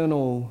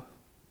external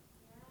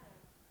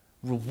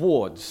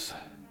rewards,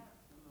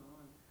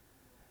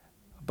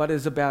 but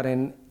it's about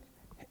an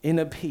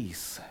inner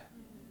peace.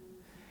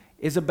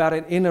 It's about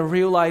an inner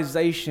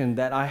realization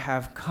that I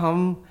have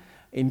come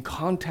in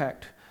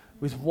contact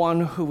with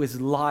one who is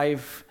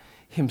life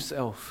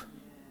himself.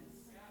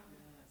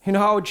 In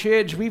our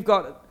church, we've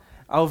got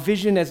our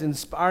vision as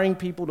inspiring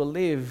people to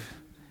live,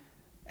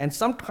 and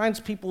sometimes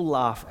people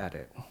laugh at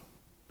it.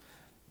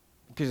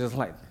 Because it's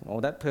like,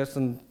 that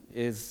person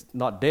is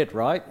not dead,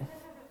 right?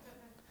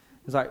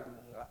 It's like,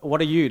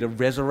 what are you, the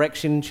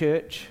resurrection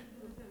church?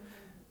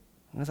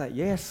 And I was like,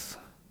 yes.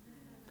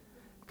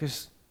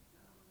 Because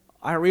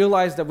I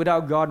realize that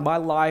without God, my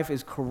life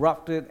is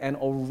corrupted and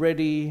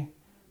already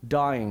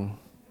dying.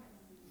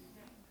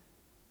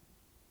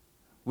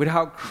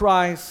 Without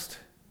Christ,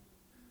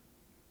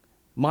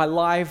 my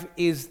life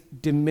is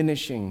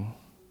diminishing.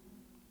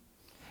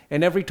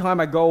 And every time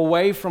I go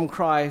away from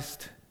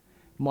Christ,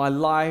 my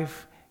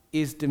life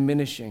is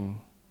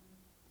diminishing.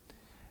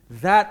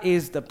 That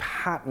is the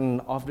pattern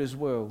of this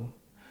world.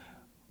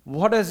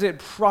 What does it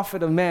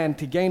profit a man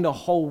to gain the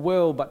whole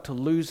world but to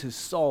lose his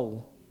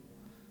soul?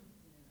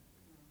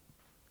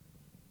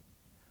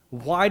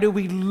 Why do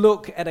we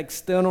look at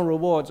external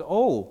rewards?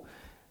 Oh,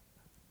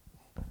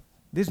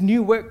 this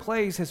new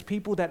workplace has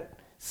people that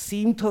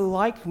seem to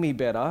like me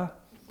better.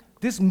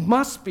 This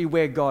must be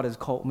where God has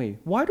called me.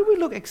 Why do we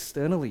look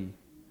externally?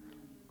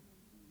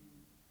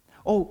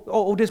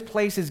 Oh, this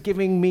place is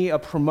giving me a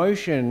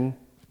promotion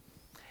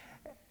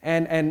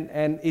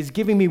and is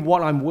giving me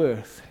what I'm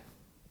worth.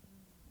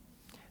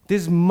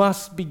 This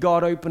must be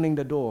God opening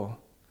the door.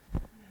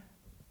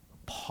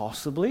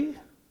 Possibly.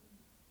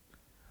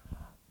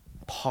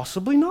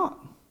 Possibly not.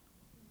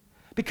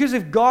 Because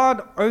if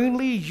God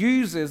only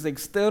uses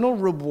external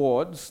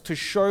rewards to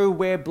show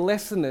where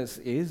blessedness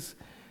is,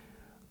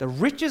 the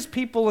richest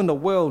people in the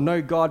world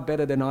know God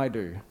better than I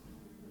do.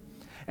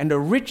 And the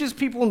richest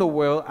people in the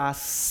world are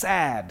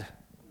sad,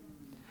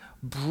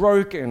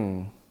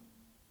 broken,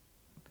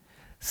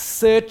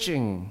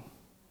 searching.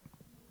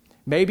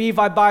 Maybe if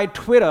I buy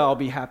Twitter, I'll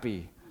be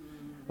happy.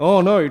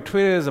 Oh no,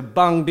 Twitter is a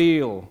bung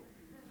deal.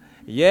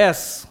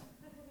 Yes.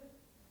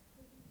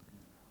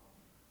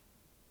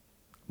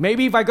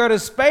 Maybe if I go to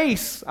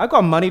space, I've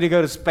got money to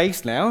go to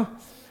space now.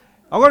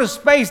 I'll go to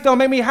space, they'll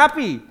make me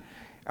happy.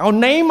 I'll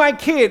name my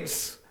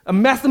kids a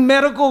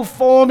mathematical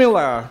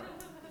formula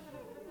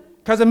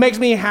because it makes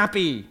me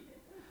happy.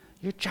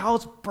 Your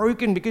child's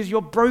broken because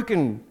you're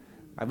broken.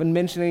 I haven't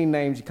mentioned any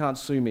names, you can't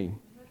sue me.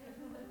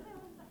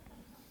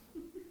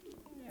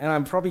 And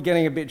I'm probably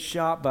getting a bit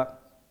sharp,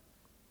 but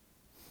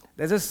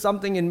there's just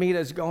something in me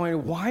that's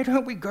going, why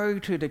don't we go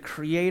to the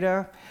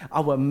Creator,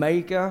 our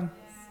Maker,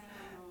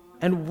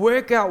 and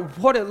work out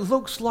what it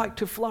looks like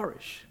to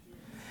flourish?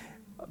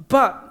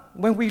 But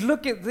when we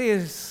look at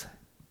this,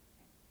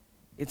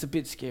 it's a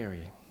bit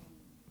scary.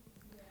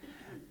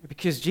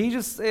 Because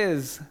Jesus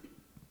says,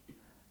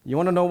 you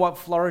want to know what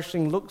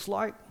flourishing looks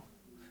like?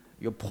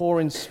 You're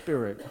poor in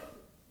spirit.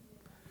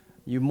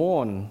 You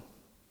mourn.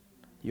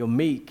 You're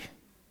meek.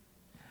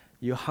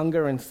 You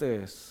hunger and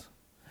thirst.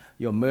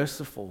 You're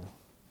merciful.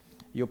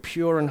 You're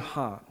pure in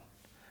heart.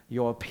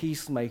 You're a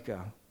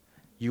peacemaker.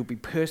 You'll be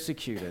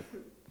persecuted.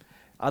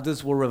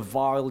 Others will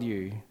revile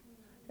you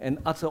and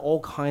utter all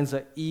kinds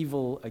of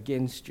evil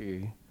against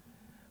you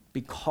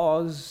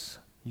because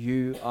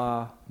you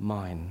are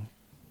mine.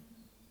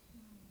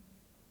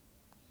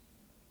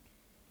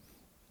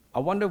 I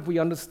wonder if we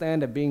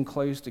understand that being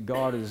close to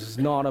God is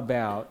not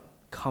about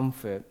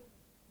comfort,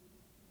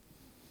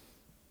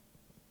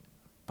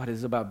 but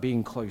it's about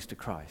being close to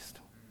Christ.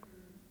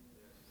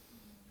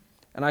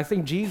 And I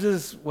think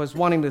Jesus was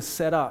wanting to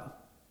set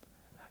up,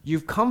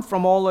 you've come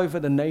from all over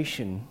the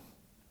nation,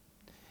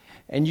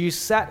 and you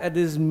sat at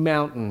this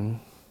mountain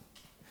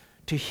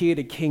to hear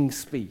the king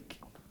speak.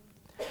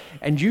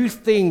 And you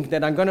think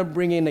that I'm going to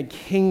bring in a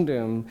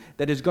kingdom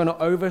that is going to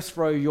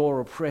overthrow your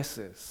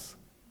oppressors.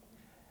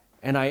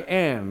 And I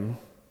am,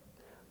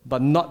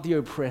 but not the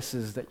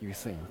oppressors that you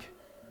think.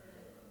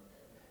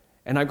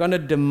 And I'm going to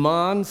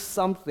demand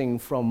something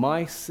from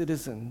my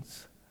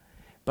citizens,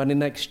 but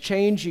in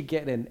exchange you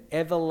get an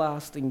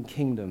everlasting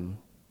kingdom.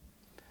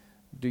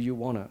 Do you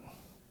want it?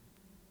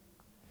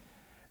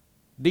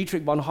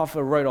 Dietrich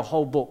Bonhoeffer wrote a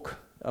whole book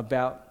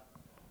about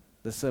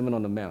the Sermon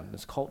on the Mount.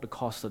 It's called The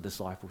Cost of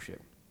Discipleship.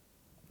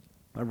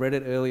 I read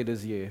it earlier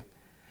this year.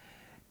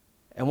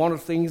 And one of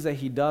the things that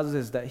he does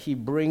is that he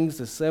brings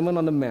the Sermon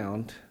on the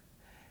Mount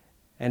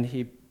and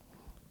he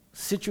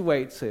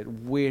situates it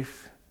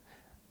with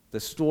the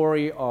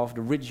story of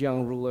the rich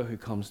young ruler who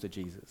comes to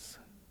Jesus.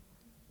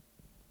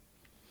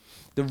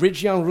 The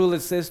rich young ruler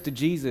says to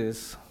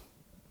Jesus,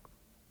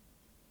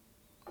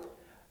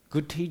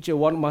 "Good teacher,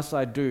 what must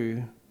I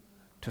do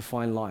to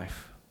find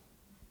life?"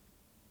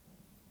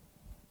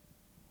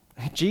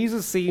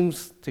 Jesus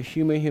seems to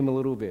humor him a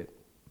little bit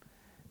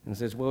and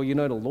says, "Well, you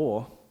know the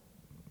law.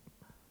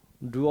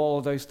 Do all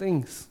of those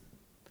things."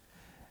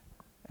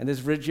 And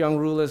this rich young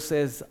ruler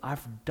says,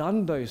 "I've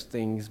done those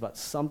things, but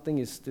something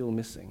is still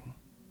missing."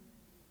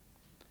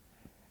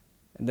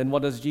 And then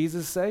what does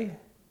Jesus say?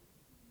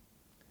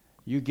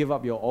 "You give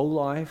up your old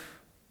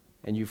life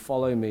and you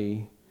follow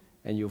me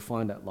and you'll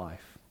find that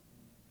life."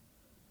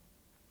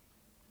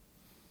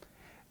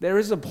 There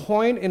is a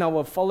point in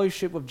our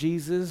fellowship of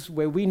Jesus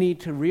where we need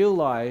to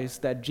realize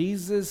that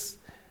Jesus'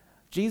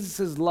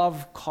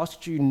 love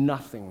cost you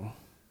nothing.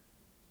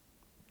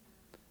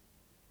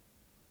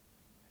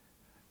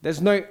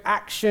 There's no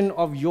action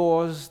of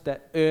yours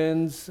that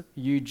earns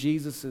you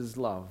Jesus'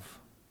 love.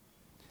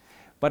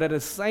 But at the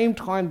same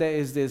time, there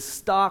is this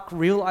stark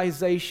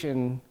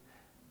realization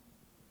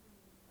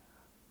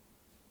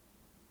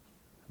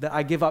that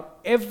I give up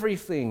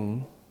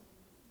everything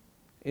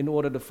in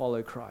order to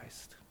follow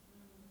Christ.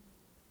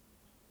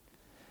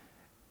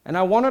 And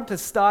I wanted to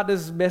start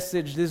this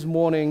message this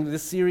morning,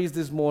 this series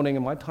this morning,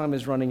 and my time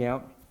is running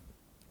out,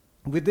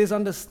 with this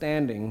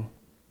understanding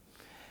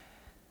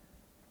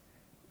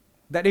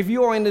that if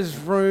you are in this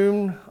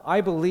room,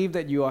 I believe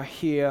that you are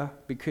here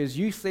because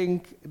you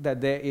think that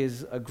there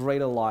is a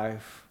greater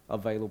life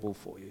available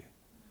for you.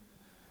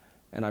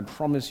 And I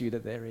promise you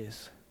that there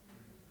is.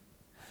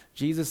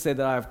 Jesus said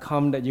that I have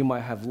come that you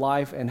might have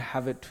life and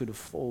have it to the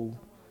full.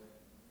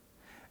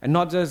 And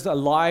not just a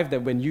life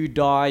that when you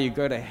die, you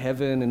go to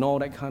heaven and all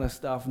that kind of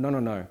stuff.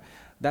 No.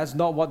 That's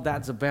not what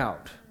that's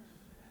about.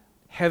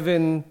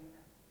 Heaven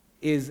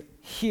is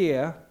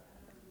here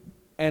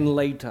and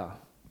later.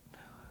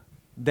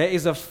 There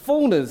is a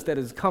fullness that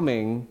is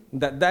coming,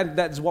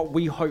 that's what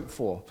we hope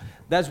for.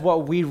 That's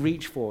what we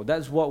reach for.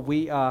 That's what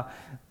we are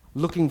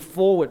looking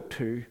forward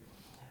to.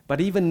 But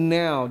even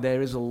now,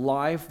 there is a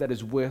life that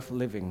is worth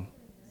living.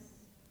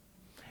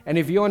 And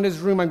if you're in this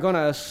room, I'm going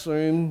to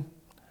assume,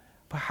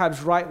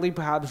 perhaps rightly,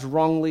 perhaps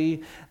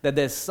wrongly, that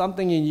there's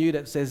something in you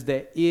that says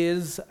there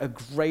is a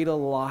greater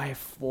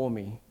life for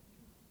me.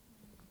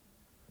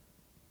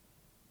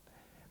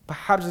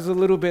 Perhaps it's a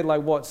little bit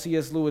like what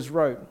C.S. Lewis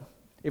wrote.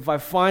 If I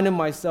find in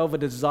myself a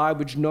desire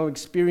which no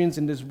experience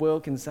in this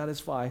world can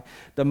satisfy,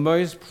 the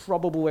most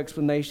probable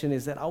explanation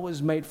is that I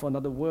was made for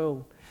another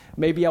world.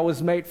 Maybe I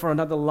was made for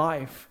another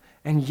life.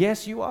 And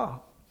yes, you are.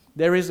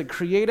 There is a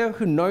creator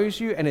who knows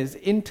you and is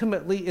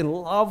intimately in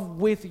love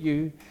with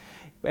you.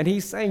 And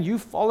he's saying, you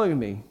follow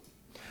me.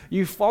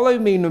 You follow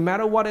me no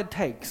matter what it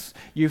takes.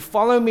 You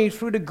follow me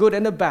through the good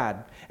and the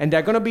bad. And there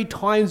are going to be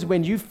times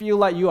when you feel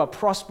like you are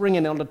prospering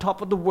and on the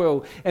top of the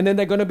world. And then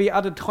there are going to be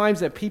other times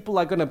that people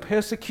are going to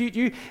persecute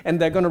you and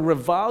they're going to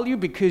revile you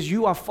because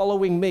you are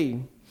following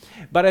me.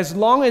 But as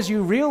long as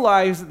you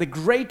realize that the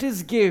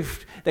greatest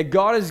gift that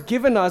God has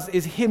given us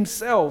is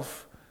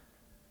himself,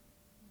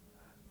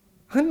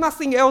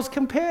 nothing else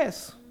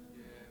compares.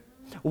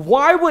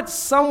 Why would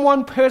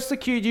someone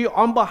persecute you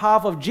on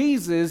behalf of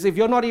Jesus if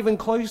you're not even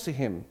close to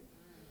him?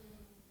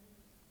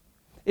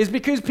 It's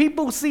because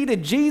people see the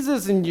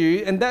Jesus in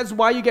you, and that's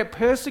why you get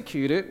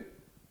persecuted.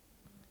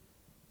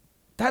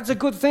 That's a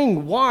good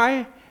thing.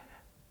 Why?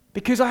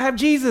 Because I have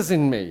Jesus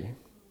in me.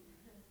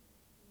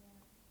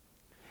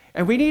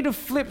 And we need to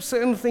flip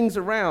certain things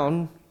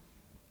around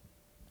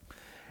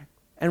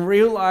and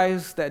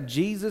realize that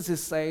Jesus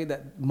is saying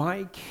that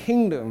my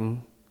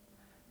kingdom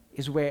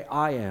is where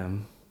I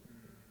am.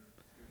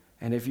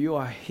 And if you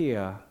are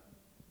here,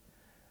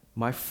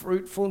 my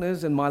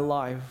fruitfulness and my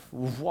life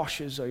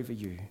washes over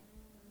you.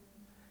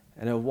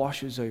 And it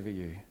washes over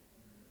you.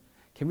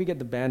 Can we get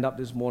the band up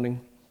this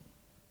morning?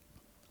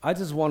 I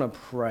just want to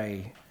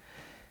pray.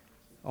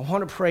 I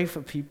want to pray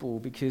for people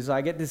because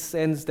I get this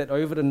sense that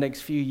over the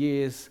next few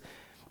years,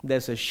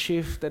 there's a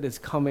shift that is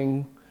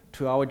coming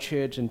to our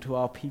church and to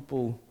our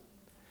people.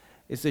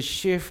 It's a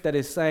shift that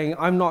is saying,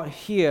 I'm not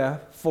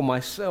here for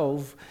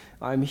myself,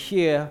 I'm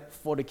here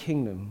for the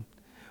kingdom.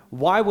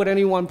 Why would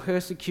anyone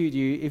persecute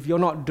you if you're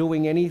not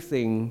doing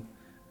anything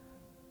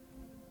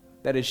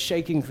that is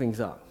shaking things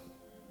up?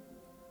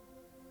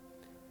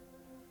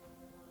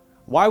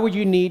 Why would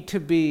you need to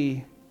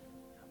be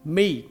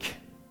meek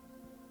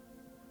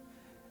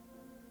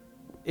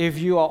if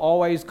you are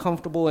always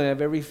comfortable and have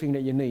everything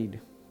that you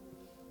need?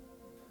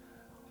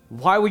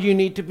 Why would you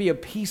need to be a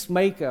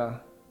peacemaker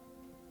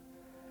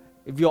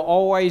if you're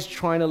always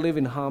trying to live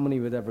in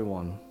harmony with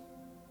everyone?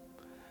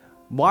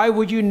 Why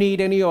would you need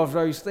any of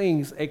those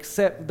things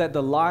except that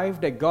the life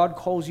that God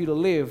calls you to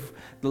live,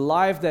 the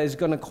life that is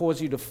going to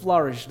cause you to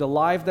flourish, the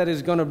life that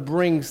is going to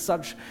bring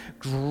such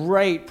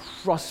great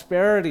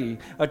prosperity,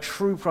 a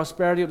true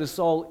prosperity of the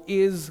soul,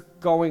 is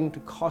going to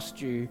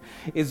cost you,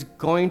 is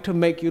going to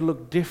make you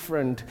look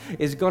different,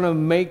 is going to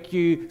make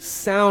you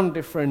sound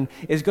different,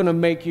 is going to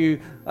make you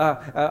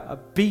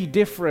be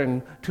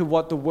different to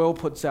what the world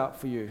puts out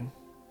for you.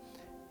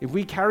 If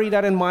we carry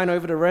that in mind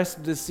over the rest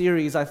of the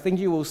series, I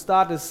think you will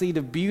start to see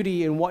the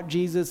beauty in what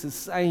Jesus is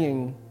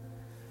saying.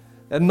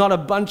 And not a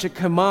bunch of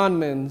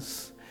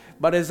commandments,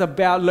 but it's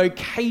about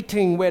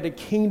locating where the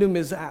kingdom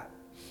is at.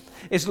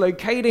 It's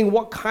locating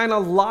what kind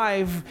of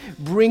life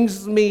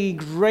brings me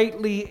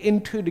greatly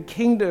into the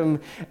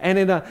kingdom and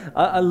in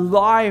a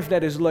life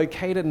that is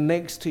located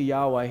next to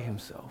Yahweh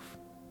himself.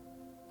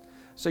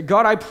 So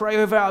God, I pray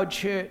over our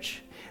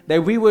church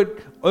that we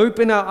would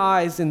open our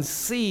eyes and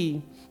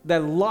see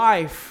that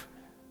life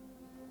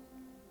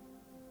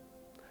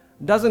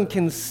doesn't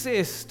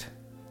consist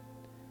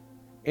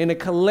in a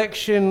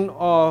collection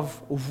of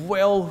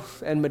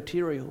wealth and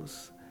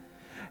materials.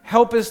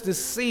 Help us to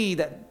see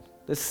that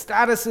the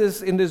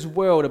statuses in this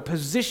world, a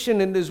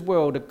position in this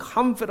world, the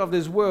comfort of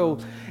this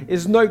world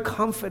is no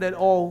comfort at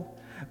all.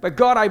 But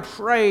God, I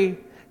pray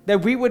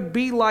that we would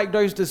be like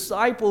those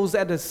disciples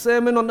at the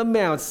Sermon on the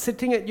Mount,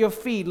 sitting at your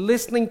feet,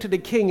 listening to the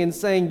King and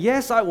saying,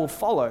 yes, I will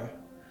follow.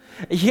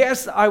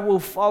 Yes, I will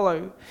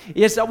follow.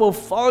 Yes, I will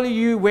follow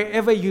you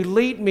wherever you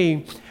lead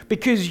me,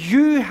 because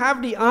you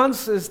have the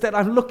answers that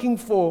I'm looking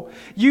for.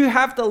 You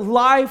have the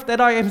life that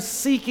I am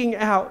seeking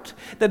out,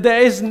 that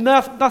there is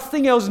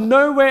nothing else,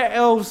 nowhere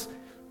else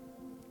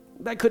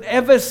that could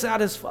ever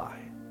satisfy.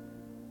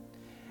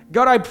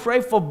 God, I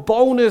pray for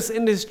boldness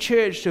in this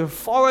church to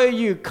follow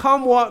you,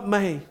 come what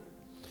may.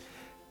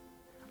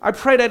 I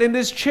pray that in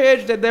this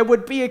church that there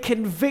would be a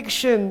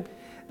conviction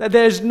that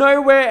there's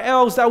nowhere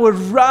else I would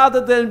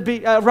rather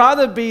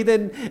be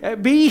than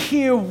be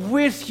here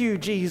with you,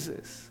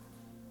 Jesus.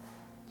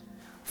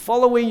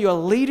 Following your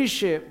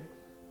leadership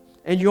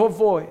and your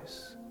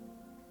voice.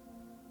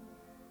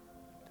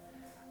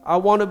 I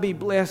want to be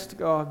blessed,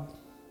 God.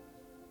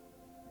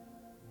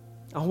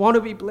 I want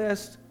to be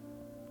blessed.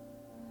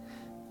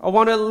 I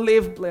want to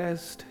live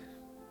blessed.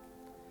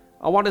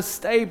 I want to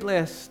stay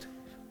blessed.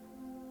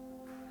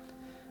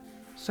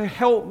 So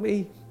help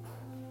me.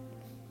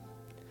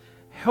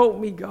 Help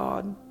me,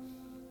 God.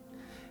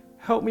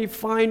 Help me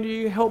find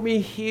you. Help me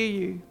hear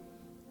you.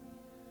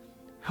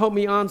 Help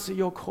me answer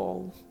your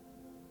call.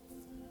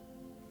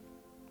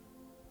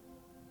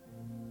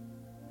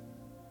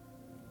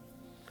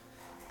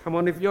 Come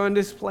on, if you're in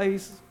this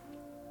place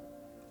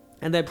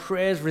and that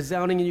prayer is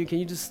resounding in you, can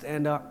you just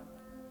stand up?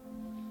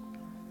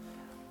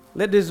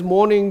 Let this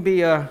morning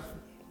be a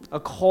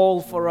call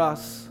for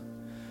us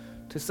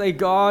to say,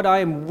 God, I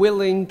am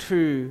willing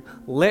to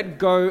let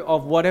go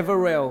of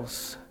whatever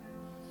else.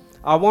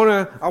 I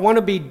want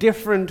to be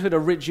different to the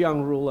rich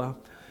young ruler.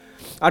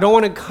 I don't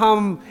want to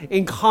come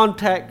in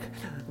contact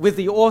with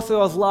the author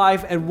of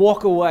life and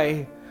walk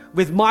away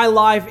with my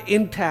life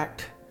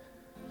intact.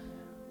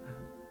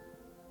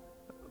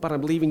 But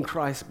I'm leaving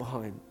Christ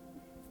behind.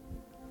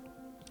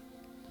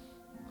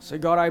 So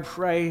God, I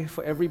pray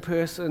for every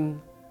person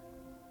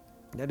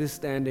that is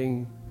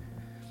standing.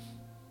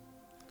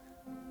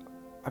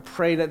 I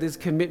pray that this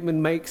commitment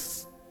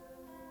makes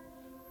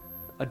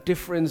a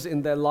difference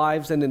in their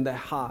lives and in their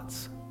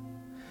hearts.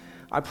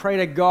 I pray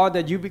that God,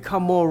 that you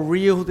become more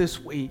real this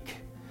week,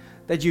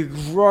 that you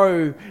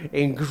grow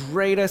in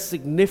greater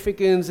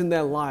significance in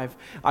their life.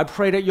 I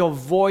pray that your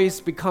voice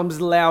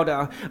becomes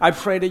louder. I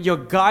pray that your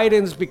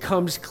guidance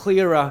becomes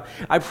clearer.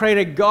 I pray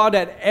that God,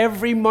 at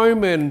every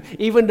moment,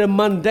 even the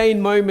mundane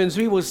moments,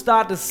 we will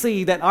start to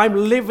see that I'm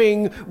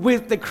living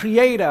with the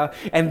Creator,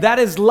 and that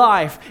is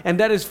life, and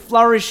that is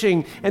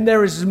flourishing, and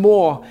there is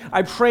more.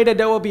 I pray that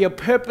there will be a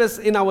purpose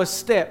in our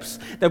steps,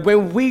 that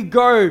when we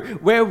go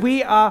where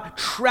we are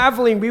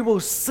traveling, we will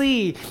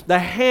see the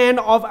hand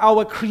of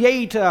our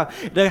Creator,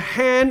 the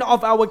hand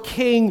of our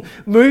King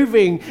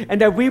moving, and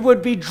that we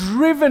would be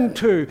driven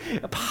to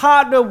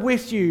partner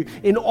with you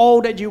in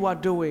all that you are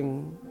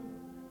doing.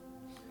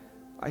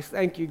 I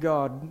thank you,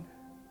 God,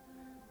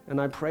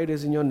 and I pray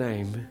this in your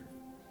name.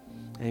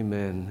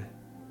 Amen.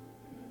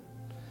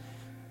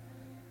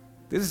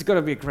 This is going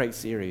to be a great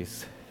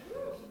series.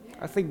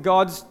 I think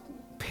God's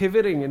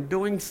pivoting and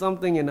doing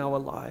something in our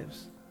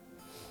lives,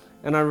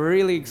 and I'm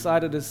really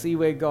excited to see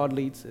where God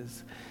leads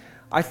us.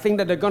 I think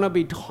that there are going to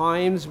be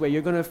times where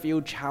you're going to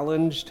feel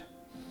challenged.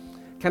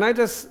 Can I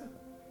just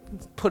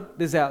put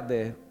this out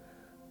there?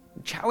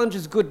 Challenge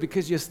is good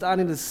because you're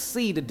starting to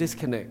see the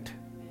disconnect.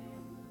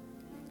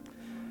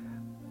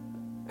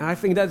 And I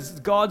think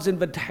that's God's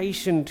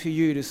invitation to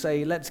you to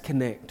say, let's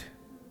connect.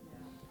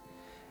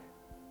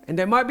 And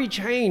there might be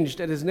change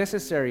that is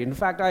necessary. In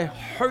fact, I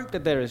hope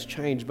that there is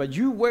change. But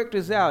you work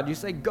this out. You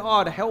say,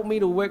 God, help me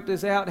to work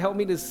this out. Help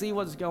me to see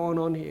what's going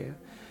on here.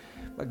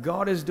 But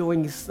God is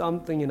doing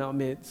something in our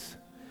midst.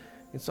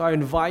 And so I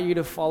invite you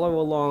to follow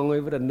along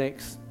over the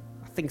next,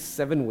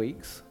 7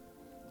 weeks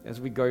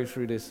as we go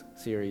through this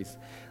series.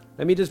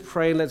 Let me just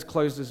pray and let's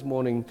close this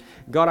morning.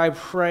 God, I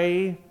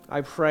pray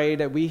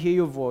that we hear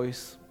your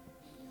voice.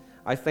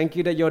 I thank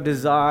you that your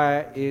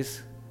desire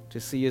is to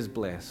see us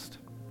blessed.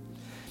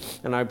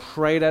 And I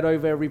pray that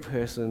over every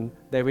person,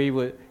 that we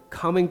would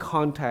come in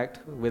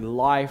contact with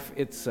life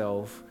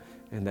itself,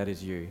 and that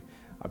is you.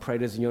 I pray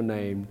this in your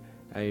name.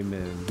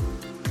 Amen.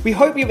 We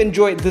hope you've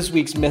enjoyed this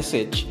week's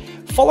message.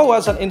 Follow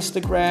us on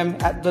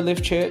Instagram at The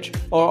Live Church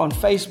or on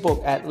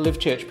Facebook at Live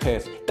Church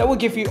Perth. That will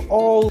give you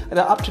all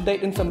the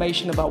up-to-date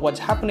information about what's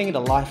happening in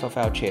the life of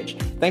our church.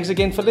 Thanks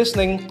again for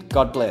listening.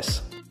 God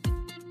bless.